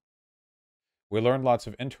 Well, we learned lots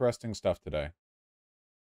of interesting stuff today.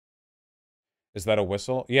 Is that a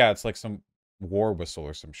whistle? Yeah, it's like some war whistle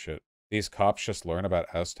or some shit. These cops just learn about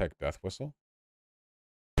Aztec death whistle?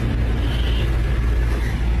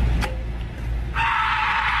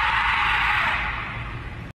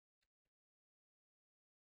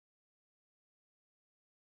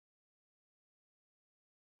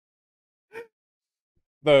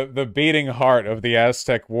 The beating heart of the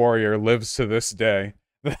Aztec warrior lives to this day.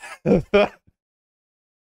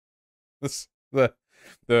 This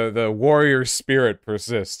the warrior spirit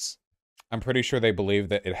persists. I'm pretty sure they believe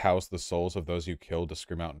that it housed the souls of those you killed to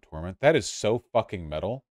scream out in torment. That is so fucking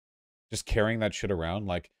metal. Just carrying that shit around,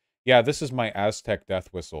 like, yeah, this is my Aztec death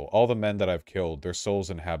whistle. All the men that I've killed, their souls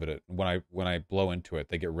inhabit it. When I blow into it,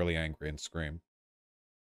 they get really angry and scream.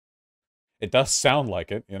 It does sound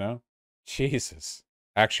like it, you know? Jesus.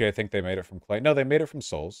 Actually, I think they made it from clay. No, they made it from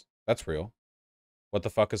souls. That's real. What the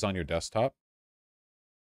fuck is on your desktop?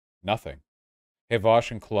 Nothing. Hey,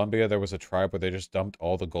 Vaush, in Colombia, there was a tribe where they just dumped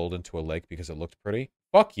all the gold into a lake because it looked pretty.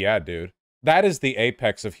 Fuck yeah, dude. That is the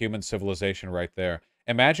apex of human civilization right there.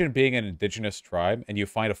 Imagine being an indigenous tribe and you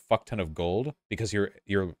find a fuck ton of gold because your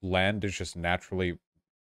land is just naturally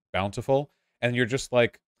bountiful. And you're just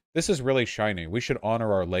like, this is really shiny. We should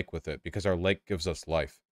honor our lake with it because our lake gives us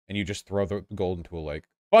life. And you just throw the gold into a lake.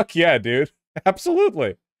 Fuck yeah, dude.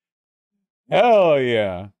 Absolutely. Hell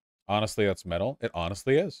yeah. Honestly, that's metal. It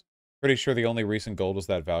honestly is. Pretty sure the only reason gold was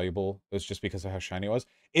that valuable was just because of how shiny it was.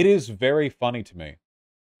 It is very funny to me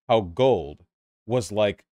how gold was,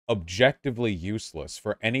 like, objectively useless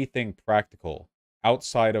for anything practical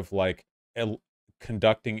outside of, like,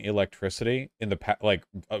 conducting electricity in the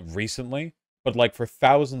recently. But, like, for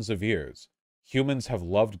thousands of years, humans have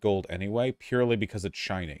loved gold anyway, purely because it's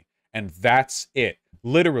shiny. And that's it.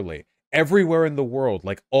 Literally, everywhere in the world,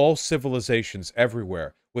 like, all civilizations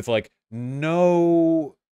everywhere, with, like,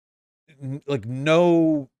 no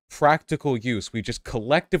practical use. We just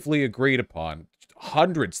collectively agreed upon,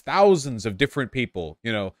 hundreds, thousands of different people,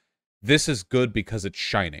 you know, this is good because it's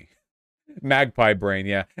shiny. Magpie brain,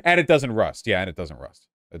 yeah. And it doesn't rust. Yeah, and it doesn't rust.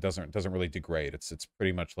 It doesn't really degrade. It's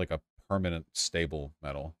pretty much like a permanent stable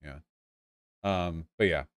metal, yeah. But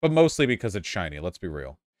yeah, but mostly because it's shiny, let's be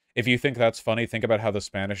real. If you think that's funny, think about how the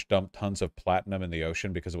Spanish dumped tons of platinum in the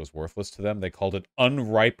ocean because it was worthless to them. They called it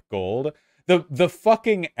unripe gold. The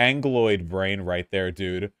fucking Angloid brain right there,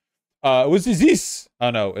 dude. Was this? Oh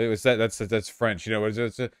no, it was that's French. You know,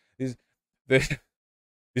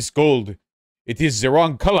 this gold, it is the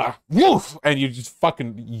wrong color. Woof! And you just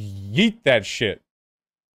fucking yeet that shit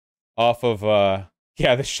off of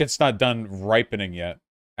yeah, this shit's not done ripening yet.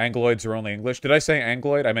 Angloids are only English. Did I say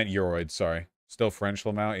Angloid? I meant Euroid, sorry. Still French,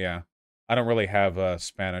 Lamau? Yeah. I don't really have a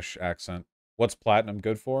Spanish accent. What's platinum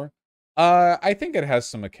good for? I think it has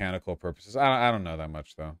some mechanical purposes. I don't know that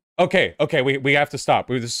much, though. Okay, we have to stop.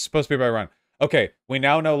 This is supposed to be by run. Okay, we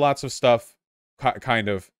now know lots of stuff, kind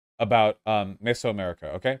of, about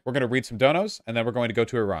Mesoamerica, okay? We're going to read some donos, and then we're going to go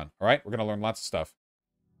to Iran, all right? We're going to learn lots of stuff.